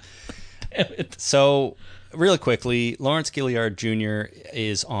 damn it! So, really quickly, Lawrence Gilliard Jr.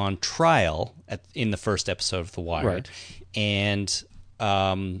 is on trial in the first episode of The Wire, right? And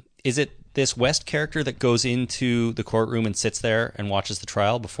is it this West character that goes into the courtroom and sits there and watches the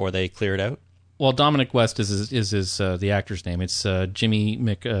trial before they clear it out? Well, Dominic West is the actor's name. It's Jimmy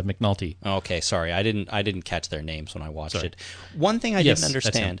McNulty. Okay, sorry, I didn't catch their names when I watched it. One thing I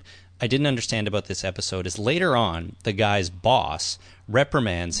didn't understand about this episode is later on the guy's boss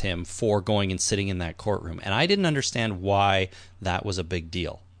reprimands him for going and sitting in that courtroom, and I didn't understand why that was a big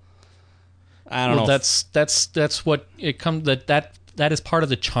deal. I don't know. That's what it comes that is part of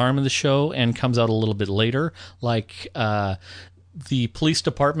the charm of the show and comes out a little bit later. Like the police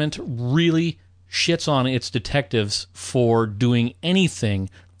department really shits on its detectives for doing anything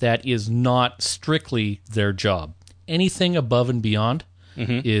that is not strictly their job. Anything above and beyond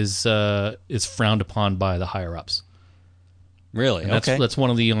is frowned upon by the higher ups. Really? And okay. That's one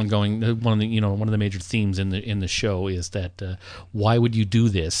of the ongoing one of the major themes in the show is that why would you do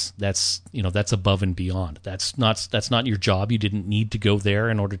this? That's above and beyond. That's not your job. You didn't need to go there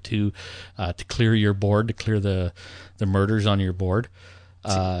in order to clear your board, to clear the murders on your board.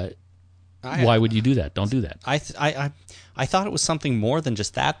 Why would you do that? Don't do that. I thought it was something more than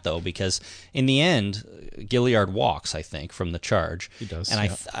just that, though, because in the end, Gilliard walks, I think, from the charge. He does. And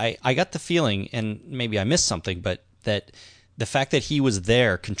yeah. I got the feeling, and maybe I missed something, but that the fact that he was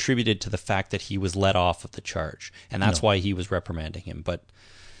there contributed to the fact that he was let off of the charge, and that's why he was reprimanding him. But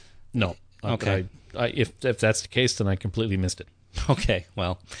no, okay. If that's the case, then I completely missed it. Okay,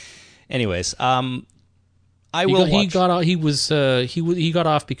 well, anyways, I will. He got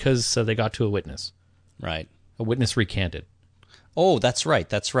off because they got to a witness. Right. A witness recanted. Oh, that's right.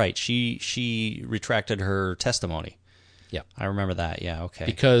 That's right. She retracted her testimony. Yeah, I remember that. Yeah. Okay.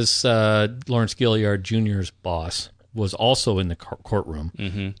 Because Lawrence Gilliard Jr.'s boss was also in the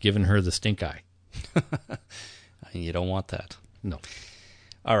courtroom, giving her the stink eye. You don't want that. No.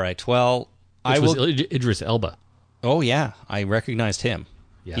 All right. Well, was Idris Elba. Oh yeah, I recognized him.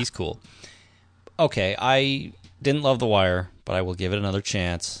 Yeah. He's cool. Okay, I didn't love The Wire, but I will give it another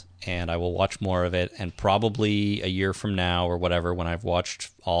chance, and I will watch more of it, and probably a year from now or whatever, when I've watched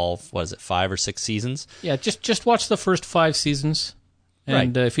all, 5 or 6 seasons? Yeah, just watch the first 5 seasons,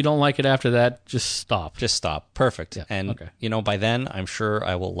 and if you don't like it after that, just stop. Just stop. Perfect. Yeah. And, by then, I'm sure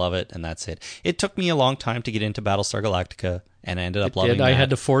I will love it, and that's it. It took me a long time to get into Battlestar Galactica, and I ended up loving it. I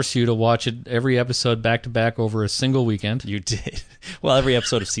had to force you to watch it every episode back to back over a single weekend. You did. Well, every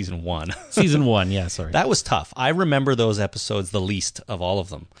episode of season 1. Season 1, yeah, sorry. That was tough. I remember those episodes the least of all of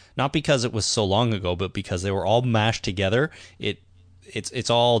them. Not because it was so long ago, but because they were all mashed together. It's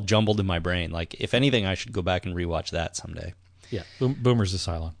all jumbled in my brain. Like, if anything, I should go back and rewatch that someday. Yeah, Boomer's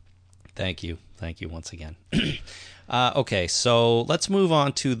Asylum. Thank you once again. Okay, so let's move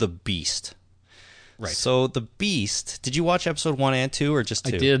on to The Beast. Right. So The Beast, did you watch episode 1 and 2 or just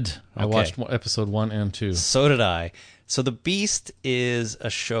 2? I did. Okay. I watched episode 1 and 2. So did I. So The Beast is a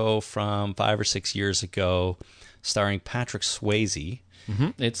show from 5 or 6 years ago starring Patrick Swayze. Mm-hmm.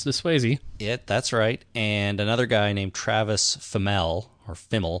 It's the Swayze. Yeah, that's right. And another guy named Travis Fimmel,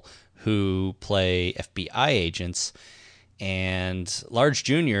 who play FBI agents, and Large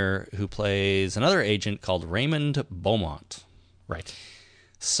Jr., who plays another agent called Raymond Beaumont. Right.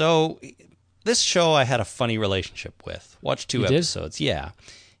 So this show I had a funny relationship with. Watched 2 episodes. Did? Yeah.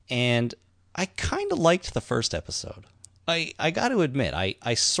 And I kind of liked the first episode. I got to admit,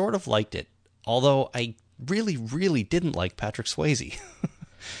 I sort of liked it, although I really, really didn't like Patrick Swayze.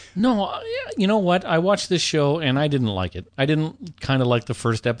 No, you know what? I watched this show and I didn't like it. I didn't kind of like the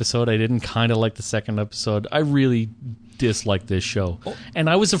first episode. I didn't kind of like the second episode. I really disliked this show. Oh. And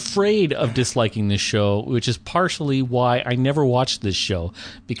I was afraid of disliking this show, which is partially why I never watched this show.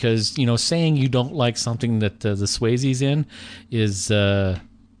 Because, saying you don't like something that the Swayze's in is,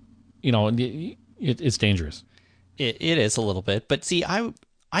 it's dangerous. It is a little bit. But see,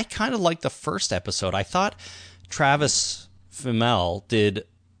 I kind of liked the first episode. I thought Travis Fimmel did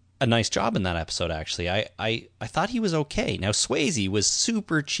a nice job in that episode, actually. I thought he was okay. Now, Swayze was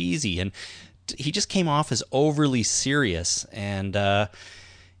super cheesy, and he just came off as overly serious, and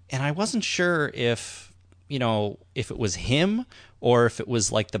I wasn't sure if it was him or if it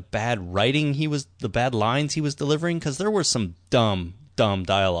was like the bad writing the bad lines he was delivering, because there was some dumb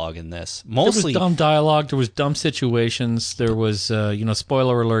dialogue in this. Mostly there was dumb dialogue. There was dumb situations. There was,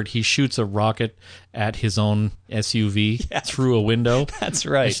 spoiler alert, he shoots a rocket at his own SUV through a window. That's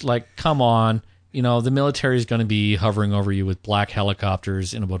right. It's like, come on. The military is going to be hovering over you with black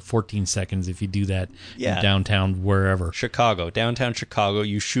helicopters in about 14 seconds if you do that in downtown wherever. Downtown Chicago,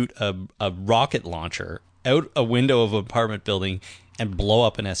 you shoot a rocket launcher out a window of an apartment building and blow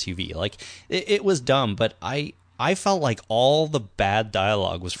up an SUV. Like, it was dumb, but I felt like all the bad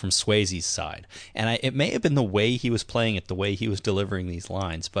dialogue was from Swayze's side. And it may have been the way he was playing it, the way he was delivering these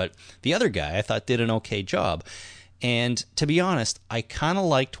lines. But the other guy, I thought, did an okay job. And to be honest, I kind of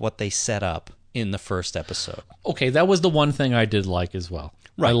liked what they set up in the first episode. Okay, that was the one thing I did like as well.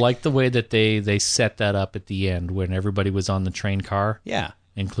 Right. I liked the way that they set that up at the end when everybody was on the train car. Yeah.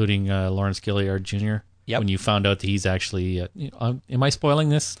 Including Lawrence Gilliard Jr. Yep. When you found out that he's actually... am I spoiling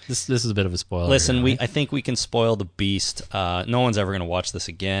this? This is a bit of a spoiler. Listen, here, right? I think we can spoil the beast. No one's ever going to watch this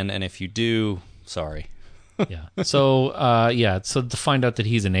again, and if you do, sorry. Yeah. So, so to find out that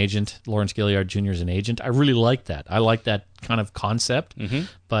he's an agent, Lawrence Gilliard Jr. is an agent, I really like that. I like that kind of concept,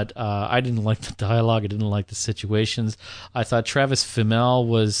 but I didn't like the dialogue. I didn't like the situations. I thought Travis Fimmel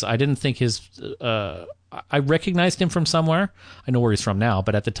was... I didn't think his... I recognized him from somewhere. I know where he's from now,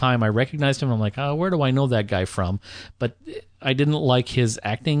 but at the time I recognized him. I'm like, where do I know that guy from? But I didn't like his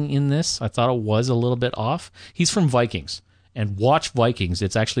acting in this. I thought it was a little bit off. He's from Vikings, and watch Vikings.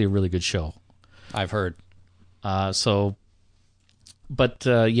 It's actually a really good show. I've heard. I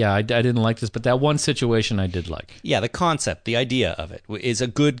didn't like this, but that one situation I did like. Yeah, the concept, the idea of it is a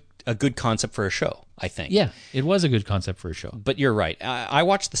good concept for a show, I think. Yeah, it was a good concept for a show. But you're right. I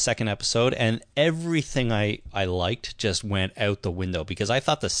watched the second episode, and everything I liked just went out the window because I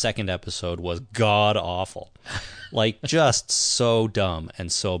thought the second episode was god-awful. Like, just so dumb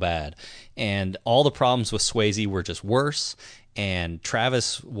and so bad. And all the problems with Swayze were just worse, and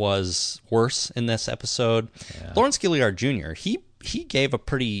Travis was worse in this episode. Yeah. Lawrence Gilliard Jr., he gave a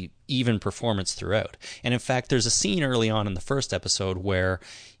pretty even performance throughout. And in fact, there's a scene early on in the first episode where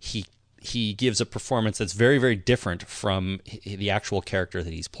he gives a performance that's very, very different from the actual character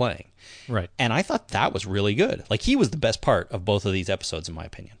that he's playing. Right. And I thought that was really good. Like, he was the best part of both of these episodes, in my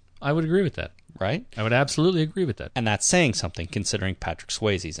opinion. I would agree with that. Right? I would absolutely agree with that. And that's saying something, considering Patrick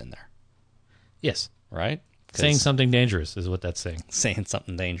Swayze's in there. Yes. Right? Saying something dangerous is what that's saying. Saying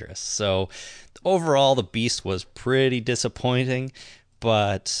something dangerous. So, overall, the Beast was pretty disappointing,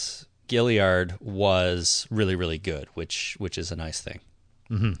 but Gilliard was really, really good, which is a nice thing.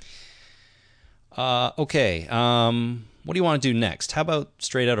 Mm-hmm. Okay. What do you want to do next? How about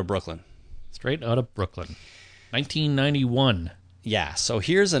Straight Outta Brooklyn? Straight Outta Brooklyn. 1991. Yeah, so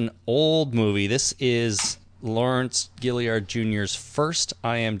here's an old movie. This is Lawrence Gilliard Jr.'s first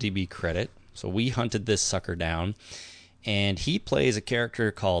IMDb credit. So we hunted this sucker down, and he plays a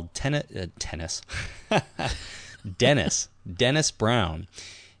character called Dennis Brown,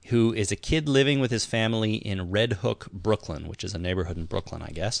 who is a kid living with his family in Red Hook, Brooklyn, which is a neighborhood in Brooklyn, I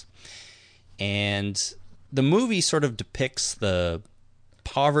guess. And the movie sort of depicts the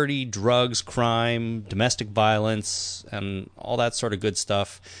poverty, drugs, crime, domestic violence, and all that sort of good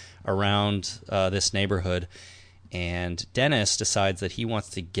stuff around this neighborhood. And Dennis decides that he wants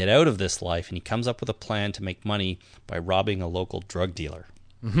to get out of this life, and he comes up with a plan to make money by robbing a local drug dealer.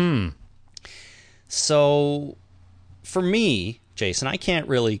 Mm-hmm. So, for me, Jason, I can't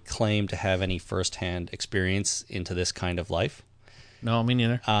really claim to have any first-hand experience into this kind of life. No, me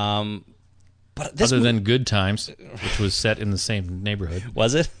neither. But this Other than Good Times, which was set in the same neighborhood.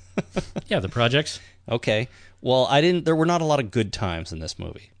 Was it? Yeah, the projects. Okay. Well, there were not a lot of good times in this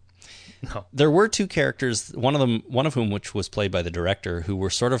movie. No. There were two characters, one of whom which was played by the director, who were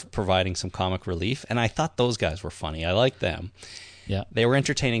sort of providing some comic relief, and I thought those guys were funny. I liked them. Yeah. They were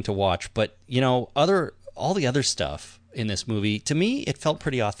entertaining to watch, but all the other stuff in this movie, to me, it felt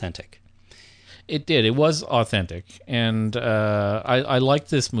pretty authentic. It did. It was authentic, and I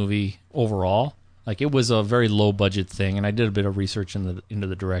liked this movie overall. Like, it was a very low budget thing, and I did a bit of research into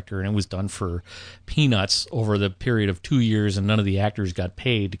the director, and it was done for peanuts over the period of 2 years, and none of the actors got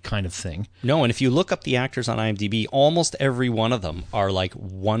paid, kind of thing. No, and if you look up the actors on IMDb, almost every one of them are like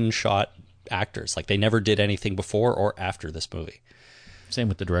one-shot actors. Like, they never did anything before or after this movie. Same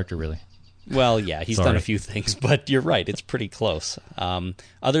with the director, really. Well, yeah, he's done a few things, but you're right, it's pretty close.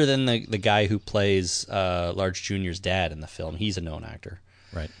 Other than the guy who plays Large Jr.'s dad in the film, he's a known actor.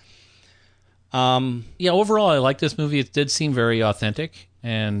 Right. Yeah, overall, I like this movie. It did seem very authentic,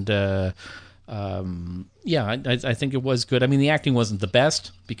 and yeah, I think it was good. I mean, the acting wasn't the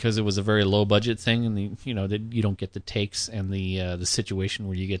best because it was a very low budget thing, and you don't get the takes and the situation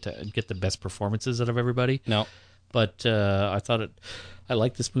where you get to get the best performances out of everybody. No. But I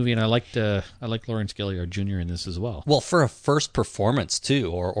liked this movie, and I like Lawrence Gilliard Jr. in this as well. Well, for a first performance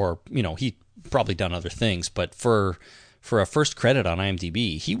too, or he probably done other things, but for a first credit on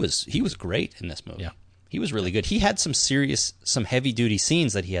IMDb, he was great in this movie. Yeah. He was really good. He had some heavy duty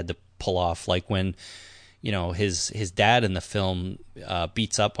scenes that he had to pull off, like when his dad in the film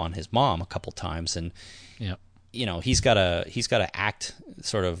beats up on his mom a couple times, and yeah. He's got to act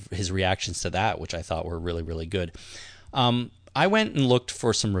sort of his reactions to that, which I thought were really, really good. I went and looked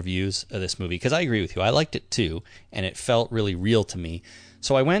for some reviews of this movie because I agree with you. I liked it too, and it felt really real to me.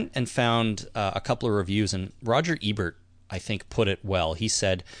 So I went and found a couple of reviews, and Roger Ebert, I think, put it well. He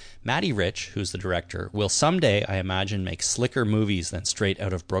said, Matty Rich, who's the director, will someday, I imagine, make slicker movies than Straight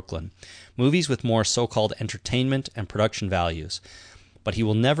Out of Brooklyn. Movies with more so-called entertainment and production values. But he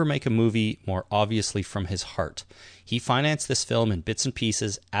will never make a movie more obviously from his heart. He financed this film in bits and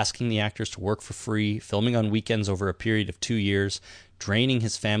pieces, asking the actors to work for free, filming on weekends over a period of 2 years, draining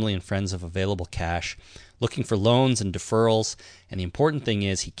his family and friends of available cash, looking for loans and deferrals, and the important thing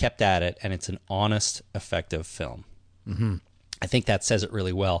is he kept at it, and it's an honest, effective film. Mm-hmm. I think that says it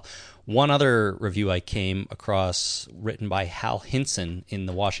really well. One other review I came across, written by Hal Hinson in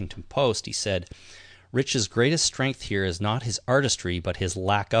the Washington Post, he said, Rich's greatest strength here is not his artistry, but his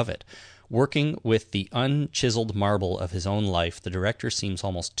lack of it. Working with the unchiseled marble of his own life, the director seems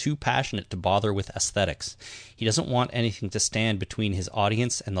almost too passionate to bother with aesthetics. He doesn't want anything to stand between his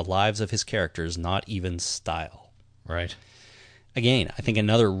audience and the lives of his characters, not even style. Right. Again, I think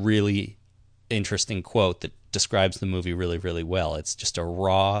another really interesting quote that describes the movie really, really well. It's just a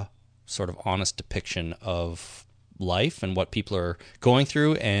raw, sort of honest depiction of life and what people are going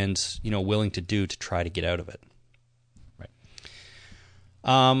through and, willing to do to try to get out of it. Right.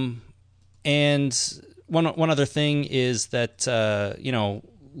 And one other thing is that,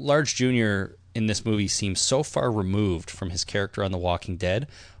 Large Jr. in this movie seems so far removed from his character on The Walking Dead.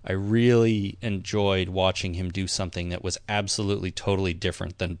 I really enjoyed watching him do something that was absolutely, totally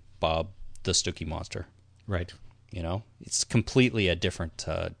different than Bob the Stookie Monster. Right. It's completely a different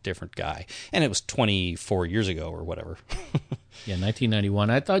guy. And it was 24 years ago or whatever. Yeah, 1991.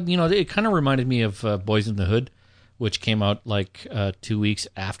 I thought, it kind of reminded me of Boys in the Hood, which came out like 2 weeks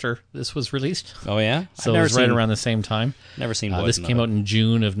after this was released. Oh, yeah? So it was right around the same time. Never seen Boys This in the came Hood. out in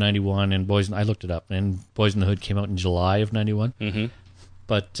June of 91, and I looked it up, and Boys in the Hood came out in July of 91. Mm-hmm.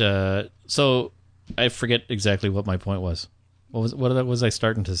 But, so I forget exactly what my point was. What was I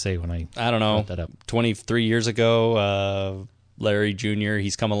starting to say when I don't know. brought that up? 23 years ago, Larry Jr.,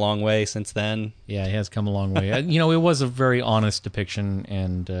 he's come a long way since then. Yeah, he has come a long way. It was a very honest depiction,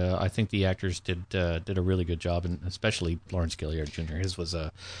 and I think the actors did a really good job, and especially Lawrence Gilliard Jr. His was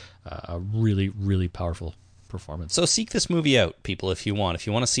a really, really powerful performance. So seek this movie out, people, if you want. If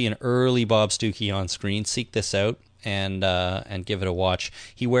you want to see an early Bob Stookie on screen, seek this out and give it a watch.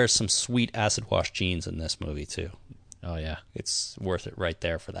 He wears some sweet acid wash jeans in this movie, too. Oh, yeah. It's worth it right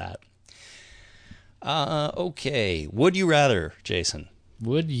there for that. Okay. Would you rather, Jason?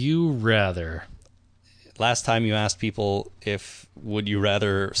 Would you rather? Last time you asked people if would you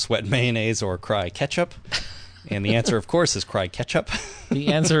rather sweat mayonnaise or cry ketchup? And the answer, of course, is cry ketchup.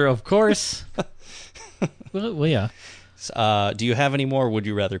 The answer, of course. Well, yeah. Do you have any more would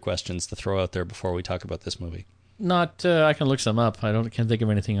you rather questions to throw out there before we talk about this movie? Not. I can look some up. Can't think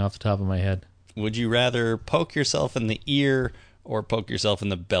of anything off the top of my head. Would you rather poke yourself in the ear or poke yourself in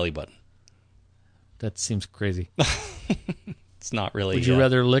the belly button? That seems crazy. It's not really. Would you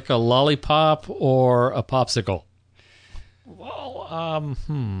rather lick a lollipop or a popsicle? Well,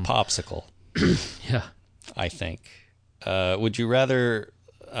 popsicle. Yeah. I think. Would you rather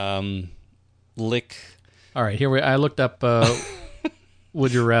lick? All right, I looked up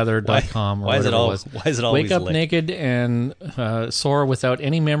wouldyourather.com. Why is it always wake up lick? naked and sore without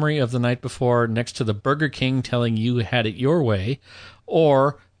any memory of the night before next to the Burger King telling you had it your way,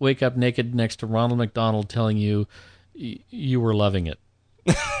 or wake up naked next to Ronald McDonald telling you you were loving it?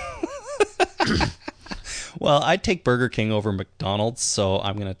 Well, I'd take Burger King over McDonald's, so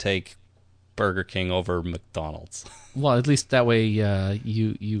I'm going to take Burger King over McDonald's. Well, at least that way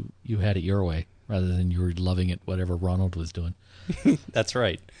you had it your way rather than you were loving it whatever Ronald was doing. That's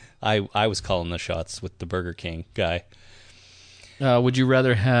right. I was calling the shots with the Burger King guy. Would you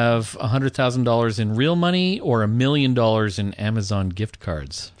rather have $100,000 in real money or $1 million in Amazon gift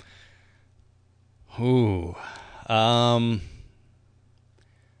cards? Ooh.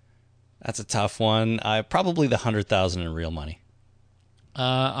 That's a tough one. Probably the 100,000 in real money.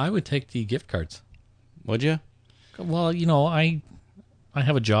 I would take the gift cards. Would you? Well, I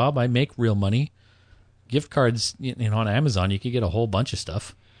have a job. I make real money. Gift cards, on Amazon, you could get a whole bunch of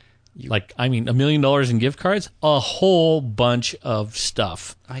stuff. $1 million in gift cards, a whole bunch of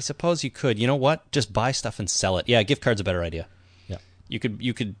stuff. I suppose you could. You know what? Just buy stuff and sell it. Yeah, gift cards a better idea. Yeah. You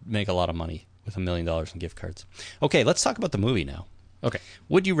could make a lot of money with $1 million in gift cards. Okay, let's talk about the movie now. Okay.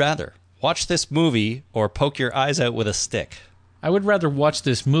 Would you rather watch this movie or poke your eyes out with a stick? I would rather watch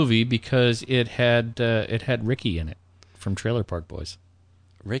this movie because it had Ricky in it from Trailer Park Boys.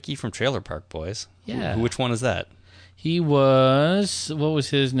 Ricky from Trailer Park Boys? Yeah. Which one is that? He was, what was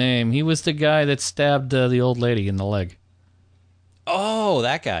his name? He was the guy that stabbed the old lady in the leg. Oh,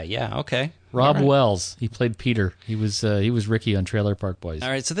 that guy. Yeah, okay. Rob All right. Wells. He played Peter. He was Ricky on Trailer Park Boys. All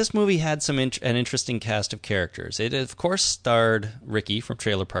right, so this movie had an interesting cast of characters. It, of course, starred Ricky from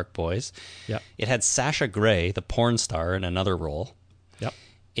Trailer Park Boys. Yep. It had Sasha Grey, the porn star, in another role. Yep.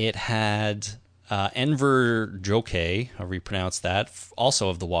 It had Enver Joke, however you pronounce that, also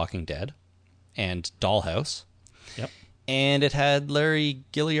of The Walking Dead, and Dollhouse. Yep. And it had Larry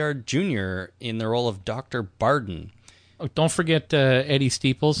Gilliard Jr. in the role of Dr. Barden. Oh, don't forget Eddie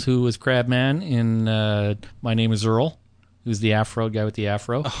Steeples, who was Crabman in My Name is Earl, who's the afro guy with the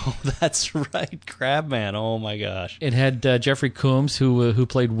afro. Oh, that's right, Crabman. Oh, my gosh. It had Jeffrey Combs, who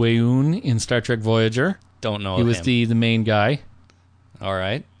played Wayoon in Star Trek Voyager. Don't know He him. was the main guy. All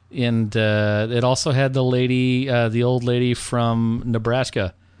right. And it also had the old lady from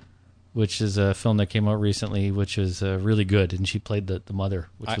Nebraska, which is a film that came out recently, which is really good, and she played the mother,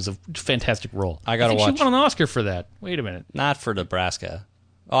 which was a fantastic role. I gotta watch. She won an Oscar for that. Wait a minute. Not for Nebraska.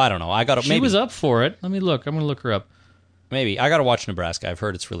 Oh, I don't know. She was up for it. Let me look. I'm going to look her up. Maybe. I got to watch Nebraska. I've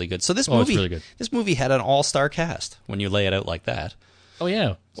heard it's really good. So this It's movie, really good. This movie had an all-star cast when you lay it out like that. Oh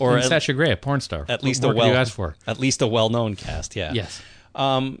yeah, Or and Sasha Grey, a porn star. At least What more could you ask for? At least a well-known cast. Yeah. Yes.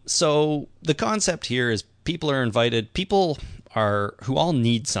 So the concept here is people are invited. People who all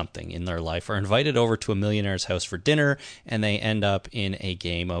need something in their life are invited over to a millionaire's house for dinner, and they end up in a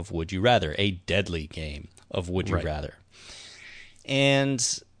game of Would You Rather, a deadly game of Would You Rather.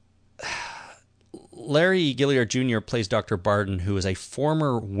 And Larry Gilliard Jr. plays Dr. Barden, who is a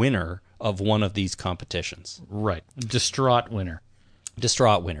former winner of one of these competitions. Right. Distraught winner.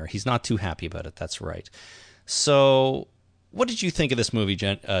 He's not too happy about it. That's right. So, what did you think of this movie,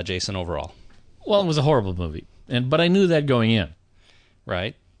 Jason, overall? Well, it was a horrible movie, but I knew that going in.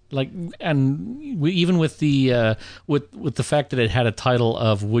 Right. Even with the with the fact that it had a title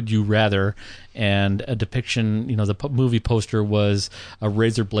of "Would You Rather" and a depiction, the movie poster was a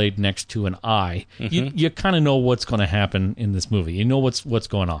razor blade next to an eye. Mm-hmm. You kind of know what's going to happen in this movie. You know what's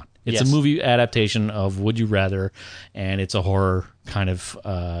going on. It's Yes. a movie adaptation of "Would You Rather," and it's a horror kind of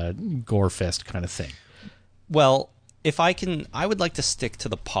gore fest kind of thing. Well, if I would like to stick to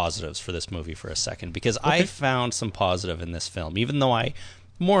the positives for this movie for a second, because I found some positive in this film, even though I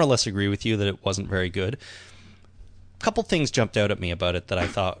more or less agree with you that it wasn't very good. A couple things jumped out at me about it that I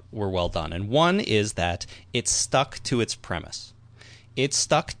thought were well done. And one is that it stuck to its premise. It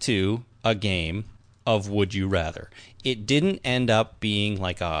stuck to a game of Would You Rather. It didn't end up being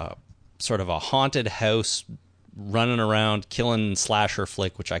like a sort of a haunted house running around killing slasher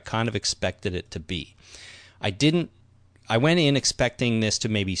flick, which I kind of expected it to be. I went in expecting this to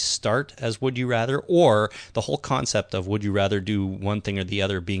maybe start as Would You Rather, or the whole concept of Would You Rather do one thing or the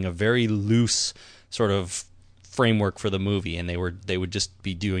other being a very loose sort of framework for the movie, and they would just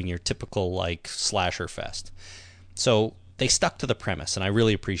be doing your typical like slasher fest. So they stuck to the premise, and I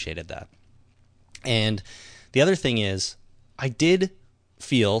really appreciated that. And the other thing is, I did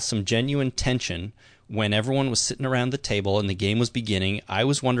feel some genuine tension when everyone was sitting around the table and the game was beginning. I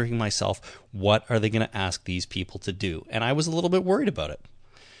was wondering myself, what are they going to ask these people to do? And I was a little bit worried about it.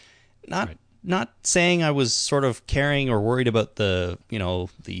 Not saying I was sort of caring or worried about the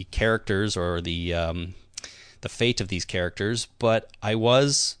characters or the fate of these characters, but I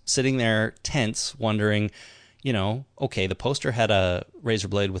was sitting there tense, wondering, okay, the poster had a razor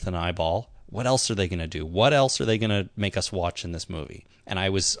blade with an eyeball. What else are they going to do? What else are they going to make us watch in this movie? And I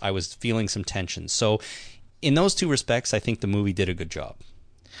was feeling some tension. So in those two respects, I think the movie did a good job.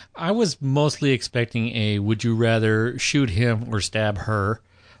 I was mostly expecting a "Would you rather shoot him or stab her,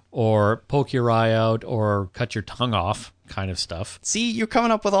 or poke your eye out or cut your tongue off" kind of stuff. See, you're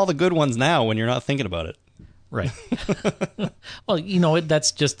coming up with all the good ones now when you're not thinking about it. Right. Well,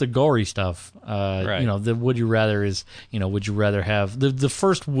 that's just the gory stuff. Right. The would you rather is, would you rather have the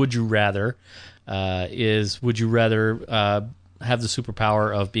first would you rather is would you rather have the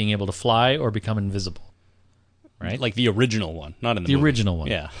superpower of being able to fly or become invisible? Right. Like the original one, not in the The movie. original one.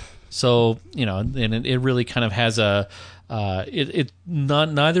 Yeah. So, and it really kind of has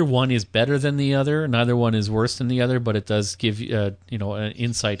neither one is better than the other, neither one is worse than the other, but it does give you, an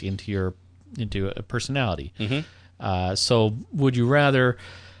insight into a personality. So, would you rather?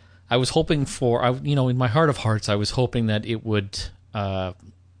 I was hoping for, in my heart of hearts, I was hoping that it would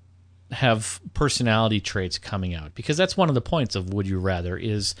have personality traits coming out, because that's one of the points of Would You Rather,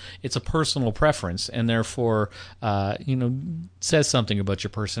 is it's a personal preference, and therefore, says something about your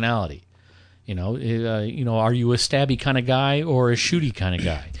personality. Are you a stabby kind of guy or a shooty kind of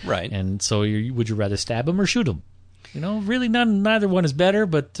guy? Right. And so, would you rather stab him or shoot him? Really, neither one is better,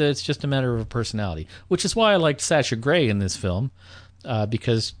 but it's just a matter of personality, which is why I liked Sasha Grey in this film,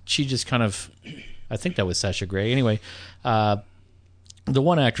 because she just kind of, I think that was Sasha Grey. Anyway, the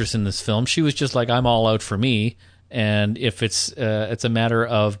one actress in this film, she was just like, I'm all out for me, and if it's a matter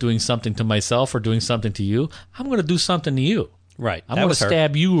of doing something to myself or doing something to you, I'm going to do something to you. Right. I'm going to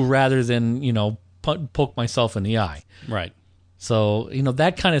stab you rather than, poke myself in the eye. Right. So,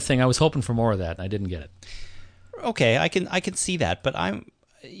 that kind of thing, I was hoping for more of that, and I didn't get it. Okay, I can see that, but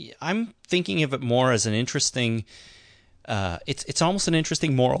I'm thinking of it more as an interesting. It's almost an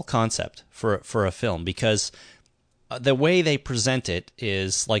interesting moral concept for a film, because the way they present it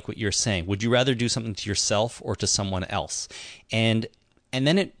is like what you're saying. Would you rather do something to yourself or to someone else? And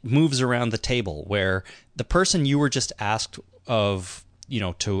then it moves around the table where the person you were just asked of,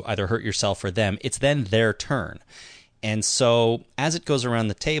 to either hurt yourself or them, it's then their turn. And so as it goes around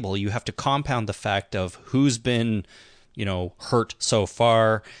the table, you have to compound the fact of who's been, hurt so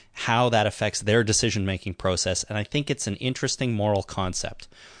far, how that affects their decision-making process. And I think it's an interesting moral concept.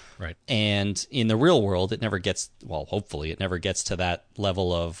 Right. And in the real world, it never gets, well, hopefully it never gets to that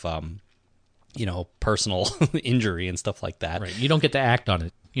level of, personal injury and stuff like that. Right. You don't get to act on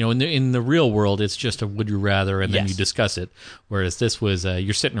it. In the real world, it's just a would you rather, and then you discuss it. Whereas this was,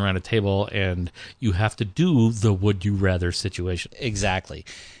 you're sitting around a table and you have to do the would you rather situation. Exactly.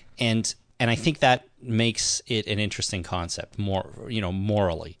 And I think that makes it an interesting concept, more,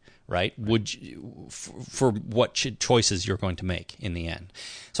 morally. Right? Would you, for what choices you're going to make in the end.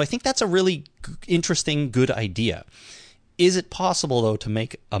 So I think that's a really interesting, good idea. Is it possible, though, to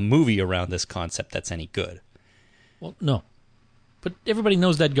make a movie around this concept that's any good? Well, no. But everybody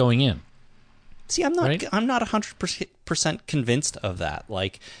knows that going in. See, I'm not 100% convinced of that.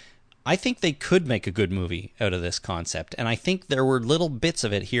 Like, I think they could make a good movie out of this concept, and I think there were little bits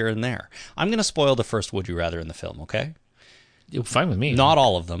of it here and there. I'm going to spoil the first Would You Rather in the film, okay? Fine with me. Not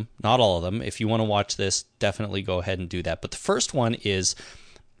all of them. Not all of them. If you want to watch this, definitely go ahead and do that. But the first one is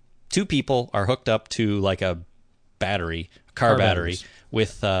two people are hooked up to like a battery, car battery,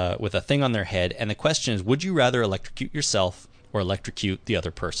 with a thing on their head. And the question is, would you rather electrocute yourself or electrocute the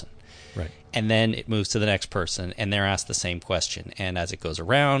other person? Right. And then it moves to the next person, and they're asked the same question. And as it goes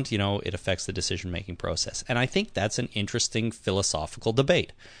around, it affects the decision-making process. And I think that's an interesting philosophical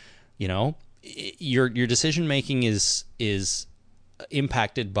debate. Your decision-making is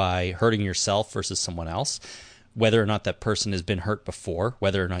impacted by hurting yourself versus someone else, whether or not that person has been hurt before,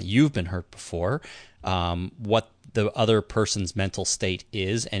 whether or not you've been hurt before, what the other person's mental state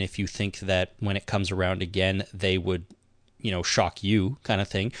is, and if you think that when it comes around again, they would, shock you, kind of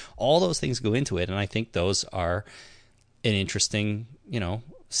thing. All those things go into it, and I think those are an interesting,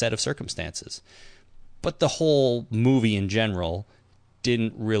 set of circumstances. But the whole movie in general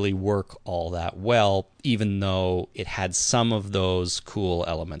didn't really work all that well, even though it had some of those cool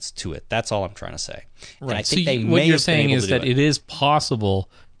elements to it. That's all I'm trying to say. Right. And I think so what you're saying is that it is possible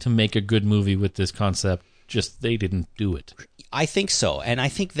to make a good movie with this concept, just they didn't do it. I think so. And I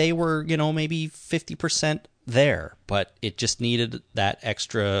think they were, maybe 50% there, but it just needed that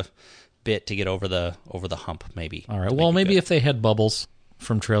extra bit to get over the hump, maybe. All right. Well, maybe if they had Bubbles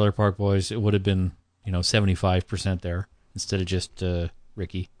from Trailer Park Boys, it would have been, 75% there, instead of just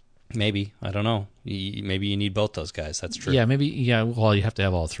Ricky. Maybe. I don't know. Maybe you need both those guys. That's true. Yeah, maybe. Yeah, well, you have to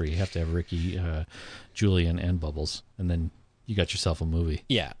have all three. You have to have Ricky, Julian, and Bubbles. And then you got yourself a movie.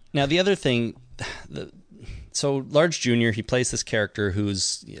 Yeah. Now, the other thing, so Large Jr., he plays this character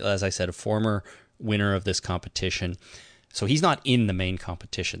who's, as I said, a former winner of this competition. So he's not in the main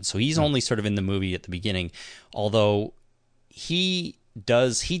competition. So he's only sort of in the movie at the beginning. Although he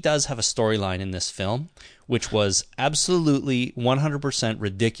does have a storyline in this film, which was absolutely 100%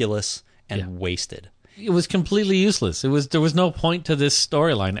 ridiculous and wasted. It was completely useless. There was no point to this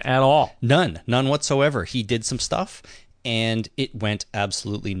storyline at all. None whatsoever. He did some stuff, and it went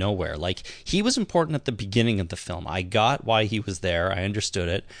absolutely nowhere. Like, he was important at the beginning of the film. I got why he was there. I understood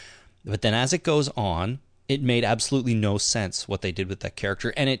it. But then as it goes on, it made absolutely no sense what they did with that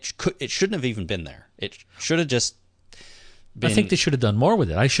character, and it shouldn't have even been there. It should have just been... I think they should have done more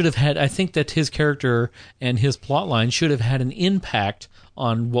with it. I think that his character and his plot line should have had an impact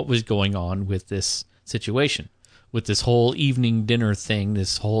on what was going on with this situation. With this whole evening dinner thing,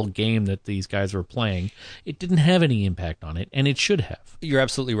 this whole game that these guys were playing, it didn't have any impact on it, and it should have. You're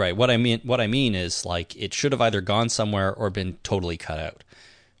absolutely right. What I mean is, like, it should have either gone somewhere or been totally cut out.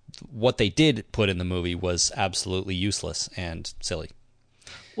 What they did put in the movie was absolutely useless and silly.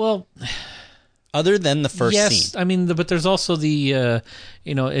 Well, other than the first yes, scene. I mean, but there's also the,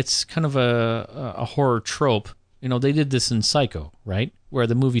 it's kind of a horror trope. They did this in Psycho, right? Where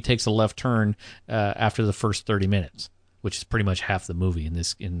the movie takes a left turn after the first 30 minutes, which is pretty much half the movie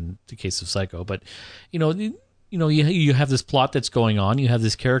in the case of Psycho. But, you have this plot that's going on, you have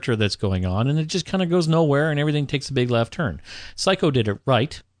this character that's going on, and it just kind of goes nowhere, and everything takes a big left turn. Psycho did it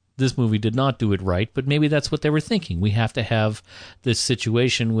right. This movie did not do it right, but maybe that's what they were thinking. We have to have this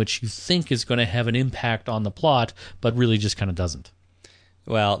situation which you think is going to have an impact on the plot, but really just kind of doesn't.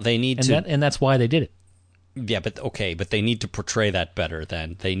 Well, they need and that's why they did it. Yeah, but they need to portray that better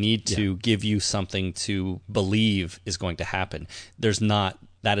then. They need to give you something to believe is going to happen.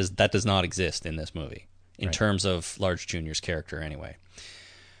 That does not exist in this movie in terms of Large Jr.'s character anyway.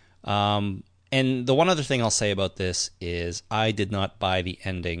 And the one other thing I'll say about this is I did not buy the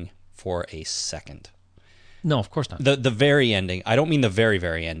ending for a second. No, of course not. The very ending. I don't mean the very,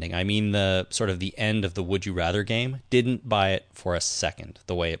 very ending. I mean the sort of the end of the Would You Rather game. Didn't buy it for a second,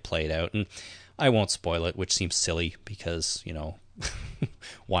 the way it played out. And I won't spoil it, which seems silly because,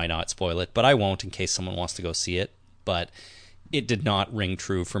 why not spoil it? But I won't in case someone wants to go see it. But it did not ring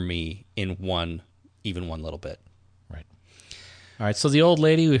true for me in even one little bit. Right. All right, so the old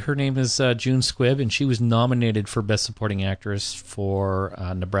lady, her name is June Squibb, and she was nominated for Best Supporting Actress for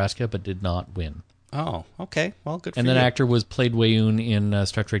Nebraska, but did not win. Oh, okay. Well, good for and you. that actor was played Wayoon in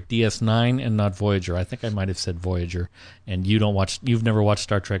Star Trek DS9 and not Voyager. I think I might have said Voyager. And you've never watched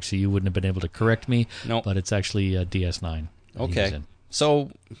Star Trek, so you wouldn't have been able to correct me. Nope. But it's actually DS9. Okay.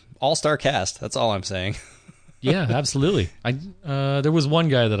 So, all-star cast. That's all I'm saying. Yeah, absolutely. There was one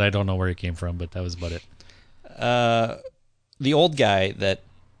guy that I don't know where he came from, but that was about it. The old guy that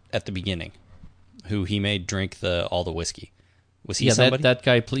at the beginning, who he made drink all the whiskey. Was he somebody? that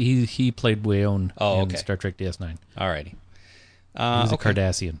guy, he played Wayoon in Star Trek DS9. Alrighty. He was a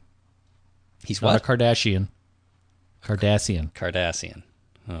Cardassian. He's Not what? a Kardashian. Cardassian. Cardassian.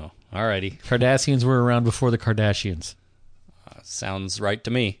 Oh, alrighty. Cardassians were around before the Kardashians. Sounds right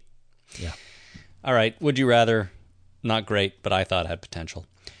to me. Yeah. All right. Would you rather? Not great, but I thought had potential.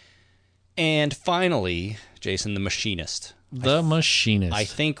 And finally, Jason, The Machinist. The Machinist. I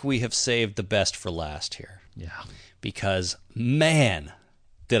think we have saved the best for last here. Yeah. Because, man,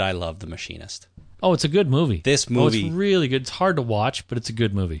 did I love The Machinist. Oh, it's a good movie. This movie... it's really good. It's hard to watch, but it's a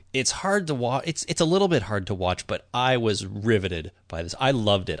good movie. It's hard to watch. It's a little bit hard to watch, but I was riveted by this. I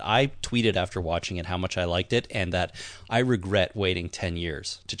loved it. I tweeted after watching it how much I liked it and that I regret waiting 10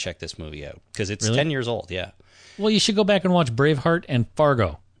 years to check this movie out. Because it's 10 years old, yeah. Well, you should go back and watch Braveheart and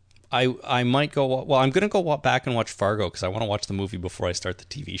Fargo. I might go... Well, I'm going to go back and watch Fargo because I want to watch the movie before I start the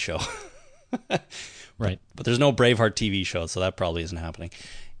TV show. Right. But there's no Braveheart TV show, so that probably isn't happening.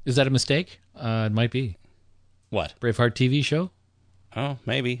 Is that a mistake? It might be. What? Braveheart TV show? Oh,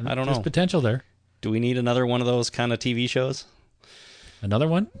 maybe. I don't know. There's potential there. Do we need another one of those kind of TV shows? Another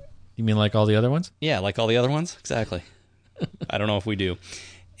one? You mean like all the other ones? Yeah, like all the other ones? Exactly. I don't know if we do.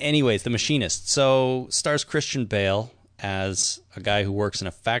 Anyways, The Machinist. So, stars Christian Bale as a guy who works in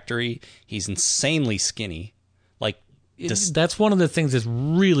a factory. He's insanely skinny. That's one of the things that's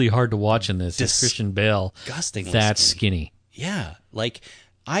really hard to watch in this. Is Christian Bale disgustingly that skinny. Yeah.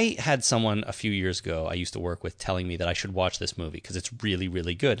 I had someone a few years ago I used to work with telling me that I should watch this movie because it's really,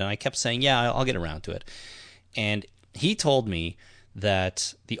 really good. And I kept saying, yeah, I'll get around to it. And he told me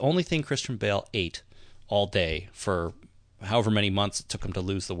that the only thing Christian Bale ate all day for however many months it took him to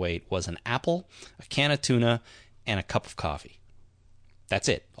lose the weight was an apple, a can of tuna, and a cup of coffee. That's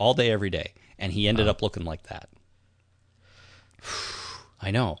it. All day, every day. And he ended up looking like that. I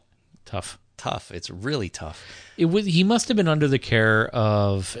know. Tough. It's really tough. He must have been under the care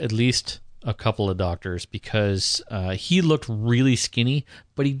of at least a couple of doctors because he looked really skinny,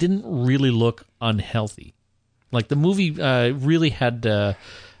 but he didn't really look unhealthy. Like the movie really had a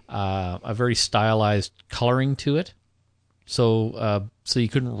very stylized coloring to it, so you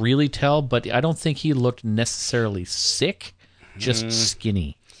couldn't really tell. But I don't think he looked necessarily sick, just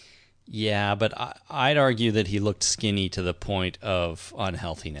skinny. Yeah, but I'd argue that he looked skinny to the point of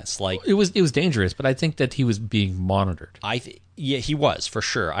unhealthiness. It was dangerous, but I think that he was being monitored. Yeah, he was for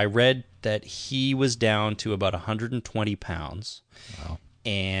sure. I read that he was down to about 120 pounds. Wow.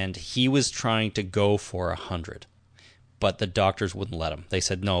 And he was trying to go for 100. but the doctors wouldn't let him. They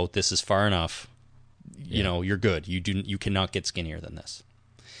said, no, this is far enough. You know, you're good. You cannot get skinnier than this.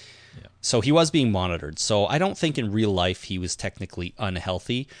 Yeah. So he was being monitored. So I don't think in real life he was technically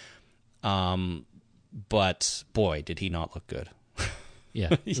unhealthy. But boy, did he not look good.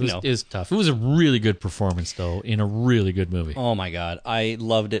 Yeah, it was tough. It was a really good performance, though, in a really good movie. Oh, my God. I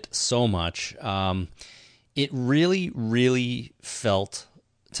loved it so much. It really, really felt,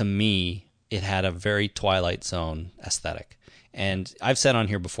 to me, it had a very Twilight Zone aesthetic. And I've said on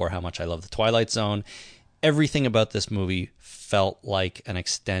here before how much I love the Twilight Zone. Everything about this movie felt like an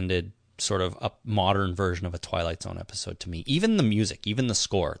extended, sort of a modern version of a Twilight Zone episode to me. Even the music, even the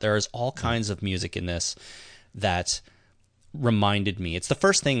score. There is all kinds of music in this that reminded me. It's the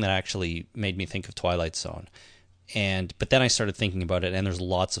first thing that actually made me think of Twilight Zone. But then I started thinking about it, and there's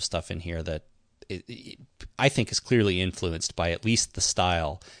lots of stuff in here that I think is clearly influenced by at least the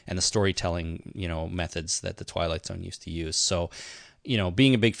style and the storytelling, methods that the Twilight Zone used to use. So,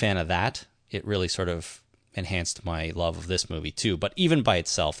 being a big fan of that, it really sort of enhanced my love of this movie too. But even by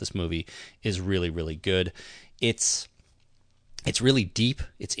itself, this movie is really, really good. It's really deep.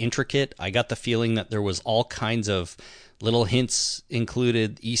 It's intricate. I got the feeling that there was all kinds of little hints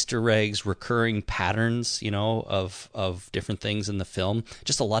included, Easter eggs, recurring patterns, of different things in the film.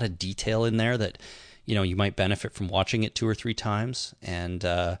 Just a lot of detail in there that, you might benefit from watching it 2 or 3 times. And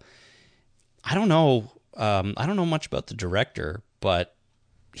I don't know much about the director, but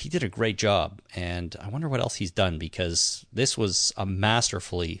he did a great job. And I wonder what else he's done, because this was a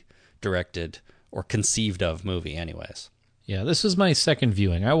masterfully directed or conceived of movie anyways. Yeah, this was my second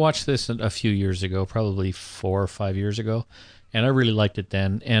viewing. I watched this a few years ago, probably 4 or 5 years ago, and I really liked it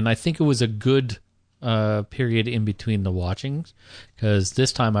then. And I think it was a good period in between the watchings, because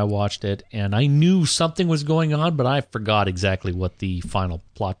this time I watched it and I knew something was going on, but I forgot exactly what the final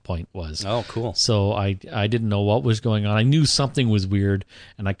plot point was. Oh, cool. So I didn't know what was going on. I knew something was weird,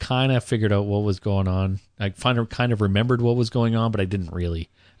 and I kind of figured out what was going on. I kind of remembered what was going on, but I didn't really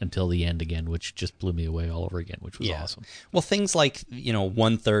until the end again, which just blew me away all over again, which was awesome. Well, things like,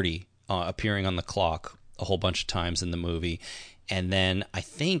 1:30 appearing on the clock a whole bunch of times in the movie. And then I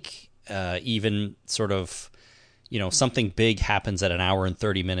think even sort of, something big happens at 1 hour and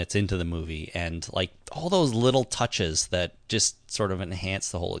 30 minutes into the movie. And like all those little touches that just sort of enhance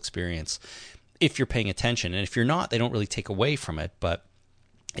the whole experience if you're paying attention. And if you're not, they don't really take away from it. But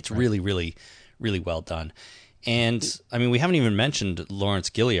it's really, really, really well done. And, I mean, we haven't even mentioned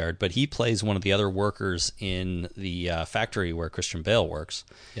Lawrence Gilliard, but he plays one of the other workers in the factory where Christian Bale works.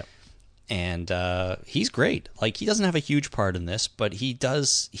 Yep. And he's great. Like, he doesn't have a huge part in this, but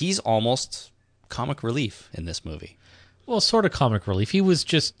he's almost comic relief in this movie. Well, sort of comic relief. He was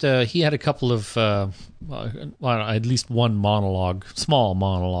just, he had a couple of, at least one small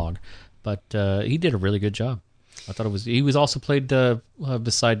monologue, but he did a really good job. I thought he was also played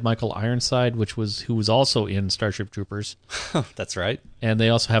beside Michael Ironside, who was also in Starship Troopers. That's right. And they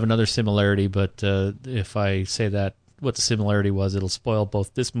also have another similarity, but if I say what the similarity was, it'll spoil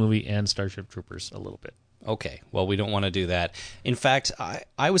both this movie and Starship Troopers a little bit. Okay, well, we don't want to do that. In fact,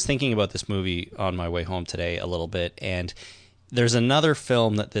 I was thinking about this movie on my way home today a little bit, and there's another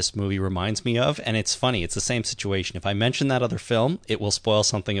film that this movie reminds me of, and it's funny. It's the same situation. If I mention that other film, it will spoil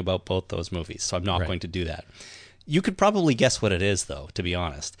something about both those movies, so I'm not going to do that. You could probably guess what it is, though, to be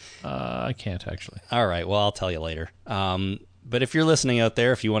honest. I can't, actually. All right, well, I'll tell you later. But if you're listening out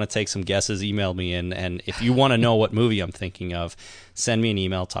there, if you want to take some guesses, email me in. And if you want to know what movie I'm thinking of, send me an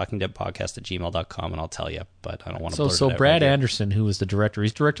email, talkingdeadpodcast@gmail.com, and I'll tell you. But I don't want to blurt it out. So Brad Anderson, who was the director,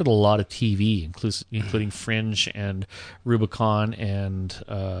 he's directed a lot of TV, including Fringe and Rubicon and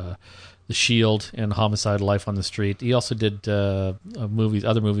The Shield and Homicide: Life on the Street. He also did other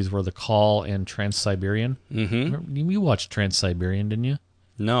movies were The Call and Trans-Siberian. Mm-hmm. You watched Trans-Siberian, didn't you?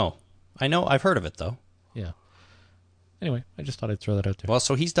 No. I know. I've heard of it, though. Yeah. Anyway, I just thought I'd throw that out there. Well,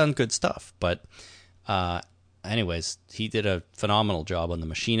 so he's done good stuff. But anyways, he did a phenomenal job on The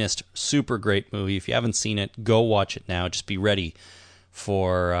Machinist. Super great movie. If you haven't seen it, go watch it now. Just be ready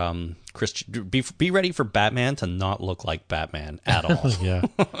for be ready for Batman to not look like Batman at all. Yeah.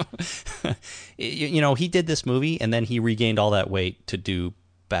 He did this movie and then he regained all that weight to do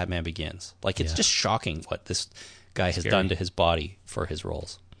Batman Begins. Like, it's just shocking what this guy has done to his body for his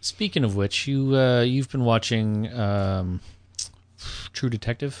roles. Speaking of which, you've been watching True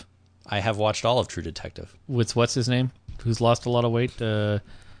Detective? I have watched all of True Detective. With what's his name? Who's lost a lot of weight?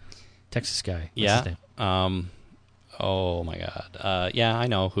 Texas guy. What's his name? Oh my God. Yeah, I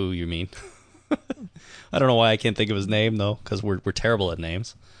know who you mean. I don't know why I can't think of his name though, because we're terrible at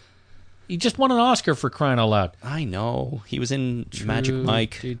names. He just won an Oscar for crying out loud. I know. He was in Magic True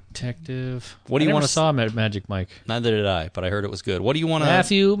Mike. Detective. What do you want to saw Magic Mike. Neither did I, but I heard it was good. What do you want to...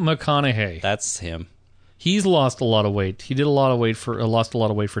 Matthew McConaughey. That's him. He's lost a lot of weight. He did lost a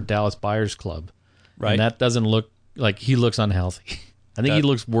lot of weight for Dallas Buyers Club. Right. And that doesn't look like he looks unhealthy. I think he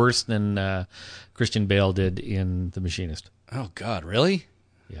looks worse than Christian Bale did in The Machinist. Oh, God, really?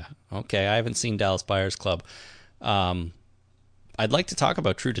 Yeah. Okay, I haven't seen Dallas Buyers Club. I'd like to talk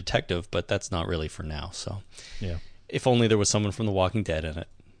about True Detective, but that's not really for now. So, Yeah. if only there was someone from The Walking Dead in it.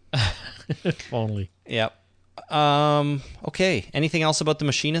 If only. Yep. Okay. Anything else about The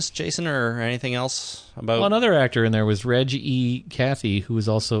Machinist, Jason, or anything else about... Well, another actor in there was Reg E. Cathy, who was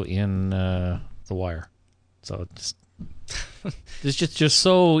also in The Wire. So it's just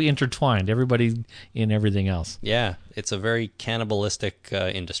so intertwined. Everybody in everything else. Yeah, it's a very cannibalistic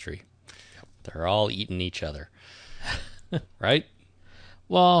industry. They're all eating each other. Right?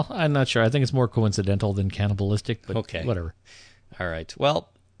 Well, I'm not sure. I think it's more coincidental than cannibalistic, but Okay. whatever. All right. Well,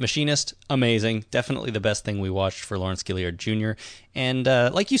 Machinist, amazing. Definitely the best thing we watched for Lawrence Gilliard Jr. And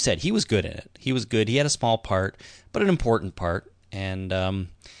like you said, he was good in it. He was good. He had a small part, but an important part. And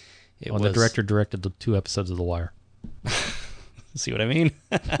it was... The director directed the 2 episodes of The Wire. See what I mean?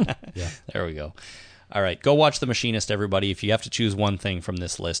 Yeah. There we go. All right. Go watch The Machinist, everybody. If you have to choose one thing from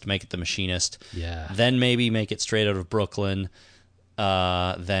this list, make it The Machinist. Yeah. Then maybe make it Straight Out of Brooklyn.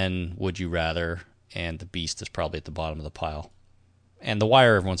 Then Would You Rather. And The Beast is probably at the bottom of the pile. And The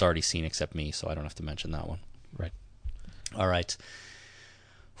Wire, everyone's already seen except me, so I don't have to mention that one. Right. All right.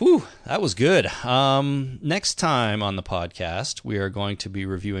 Whew, that was good. Next time on the podcast, we are going to be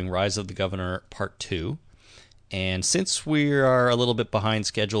reviewing Rise of the Governor Part 2. And since we are a little bit behind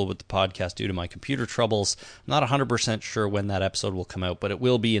schedule with the podcast due to my computer troubles, I'm not 100% sure when that episode will come out, but it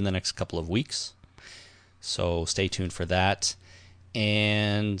will be in the next couple of weeks. So stay tuned for that.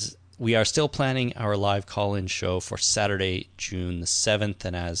 And we are still planning our live call-in show for Saturday, June the 7th.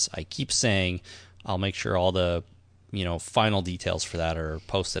 And as I keep saying, I'll make sure all the final details for that are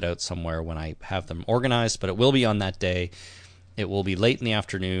posted out somewhere when I have them organized. But it will be on that day. It will be late in the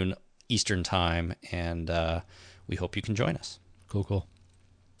afternoon, Eastern Time, and we hope you can join us. Cool.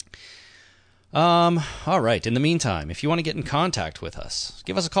 All right. In the meantime, if you want to get in contact with us,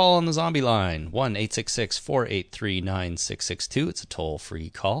 give us a call on the zombie line, 1-866-483-9662. It's a toll-free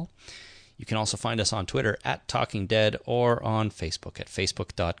call. You can also find us on Twitter at Talking Dead or on Facebook at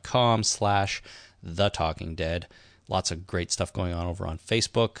facebook.com/TheTalkingDead. Lots of great stuff going on over on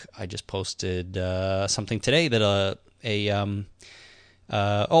Facebook. I just posted something today that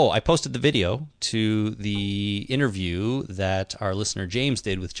I posted the video to the interview that our listener James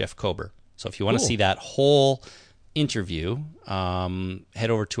did with Jeff Kober. So if you want to see that whole interview, head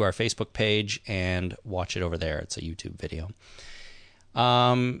over to our Facebook page and watch it over there. It's a YouTube video.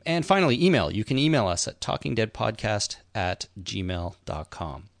 And finally, email. You can email us at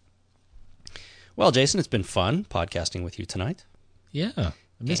talkingdeadpodcast@gmail.com. Well, Jason, it's been fun podcasting with you tonight. Yeah, I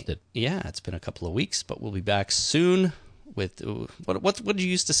missed it. Yeah, it's been a couple of weeks, but we'll be back soon with... What did you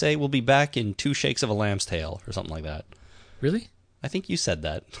used to say? We'll be back in 2 shakes of a lamb's tail or something like that. Really? I think you said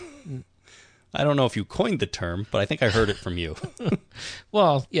that. I don't know if you coined the term, but I think I heard it from you.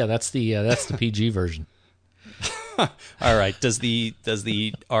 Well, yeah, that's the PG version. All right. Does the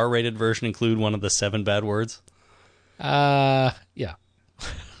R-rated version include one of the 7 bad words? Yeah.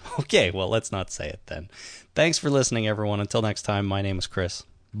 Okay, well, let's not say it then. Thanks for listening, everyone. Until next time, my name is Chris.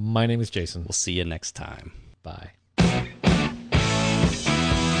 My name is Jason. We'll see you next time. Bye.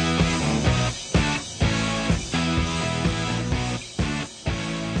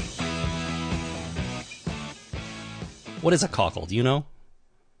 What is a cockle? Do you know?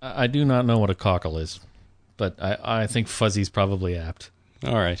 I do not know what a cockle is, but I think Fuzzy's probably apt.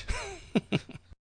 All right.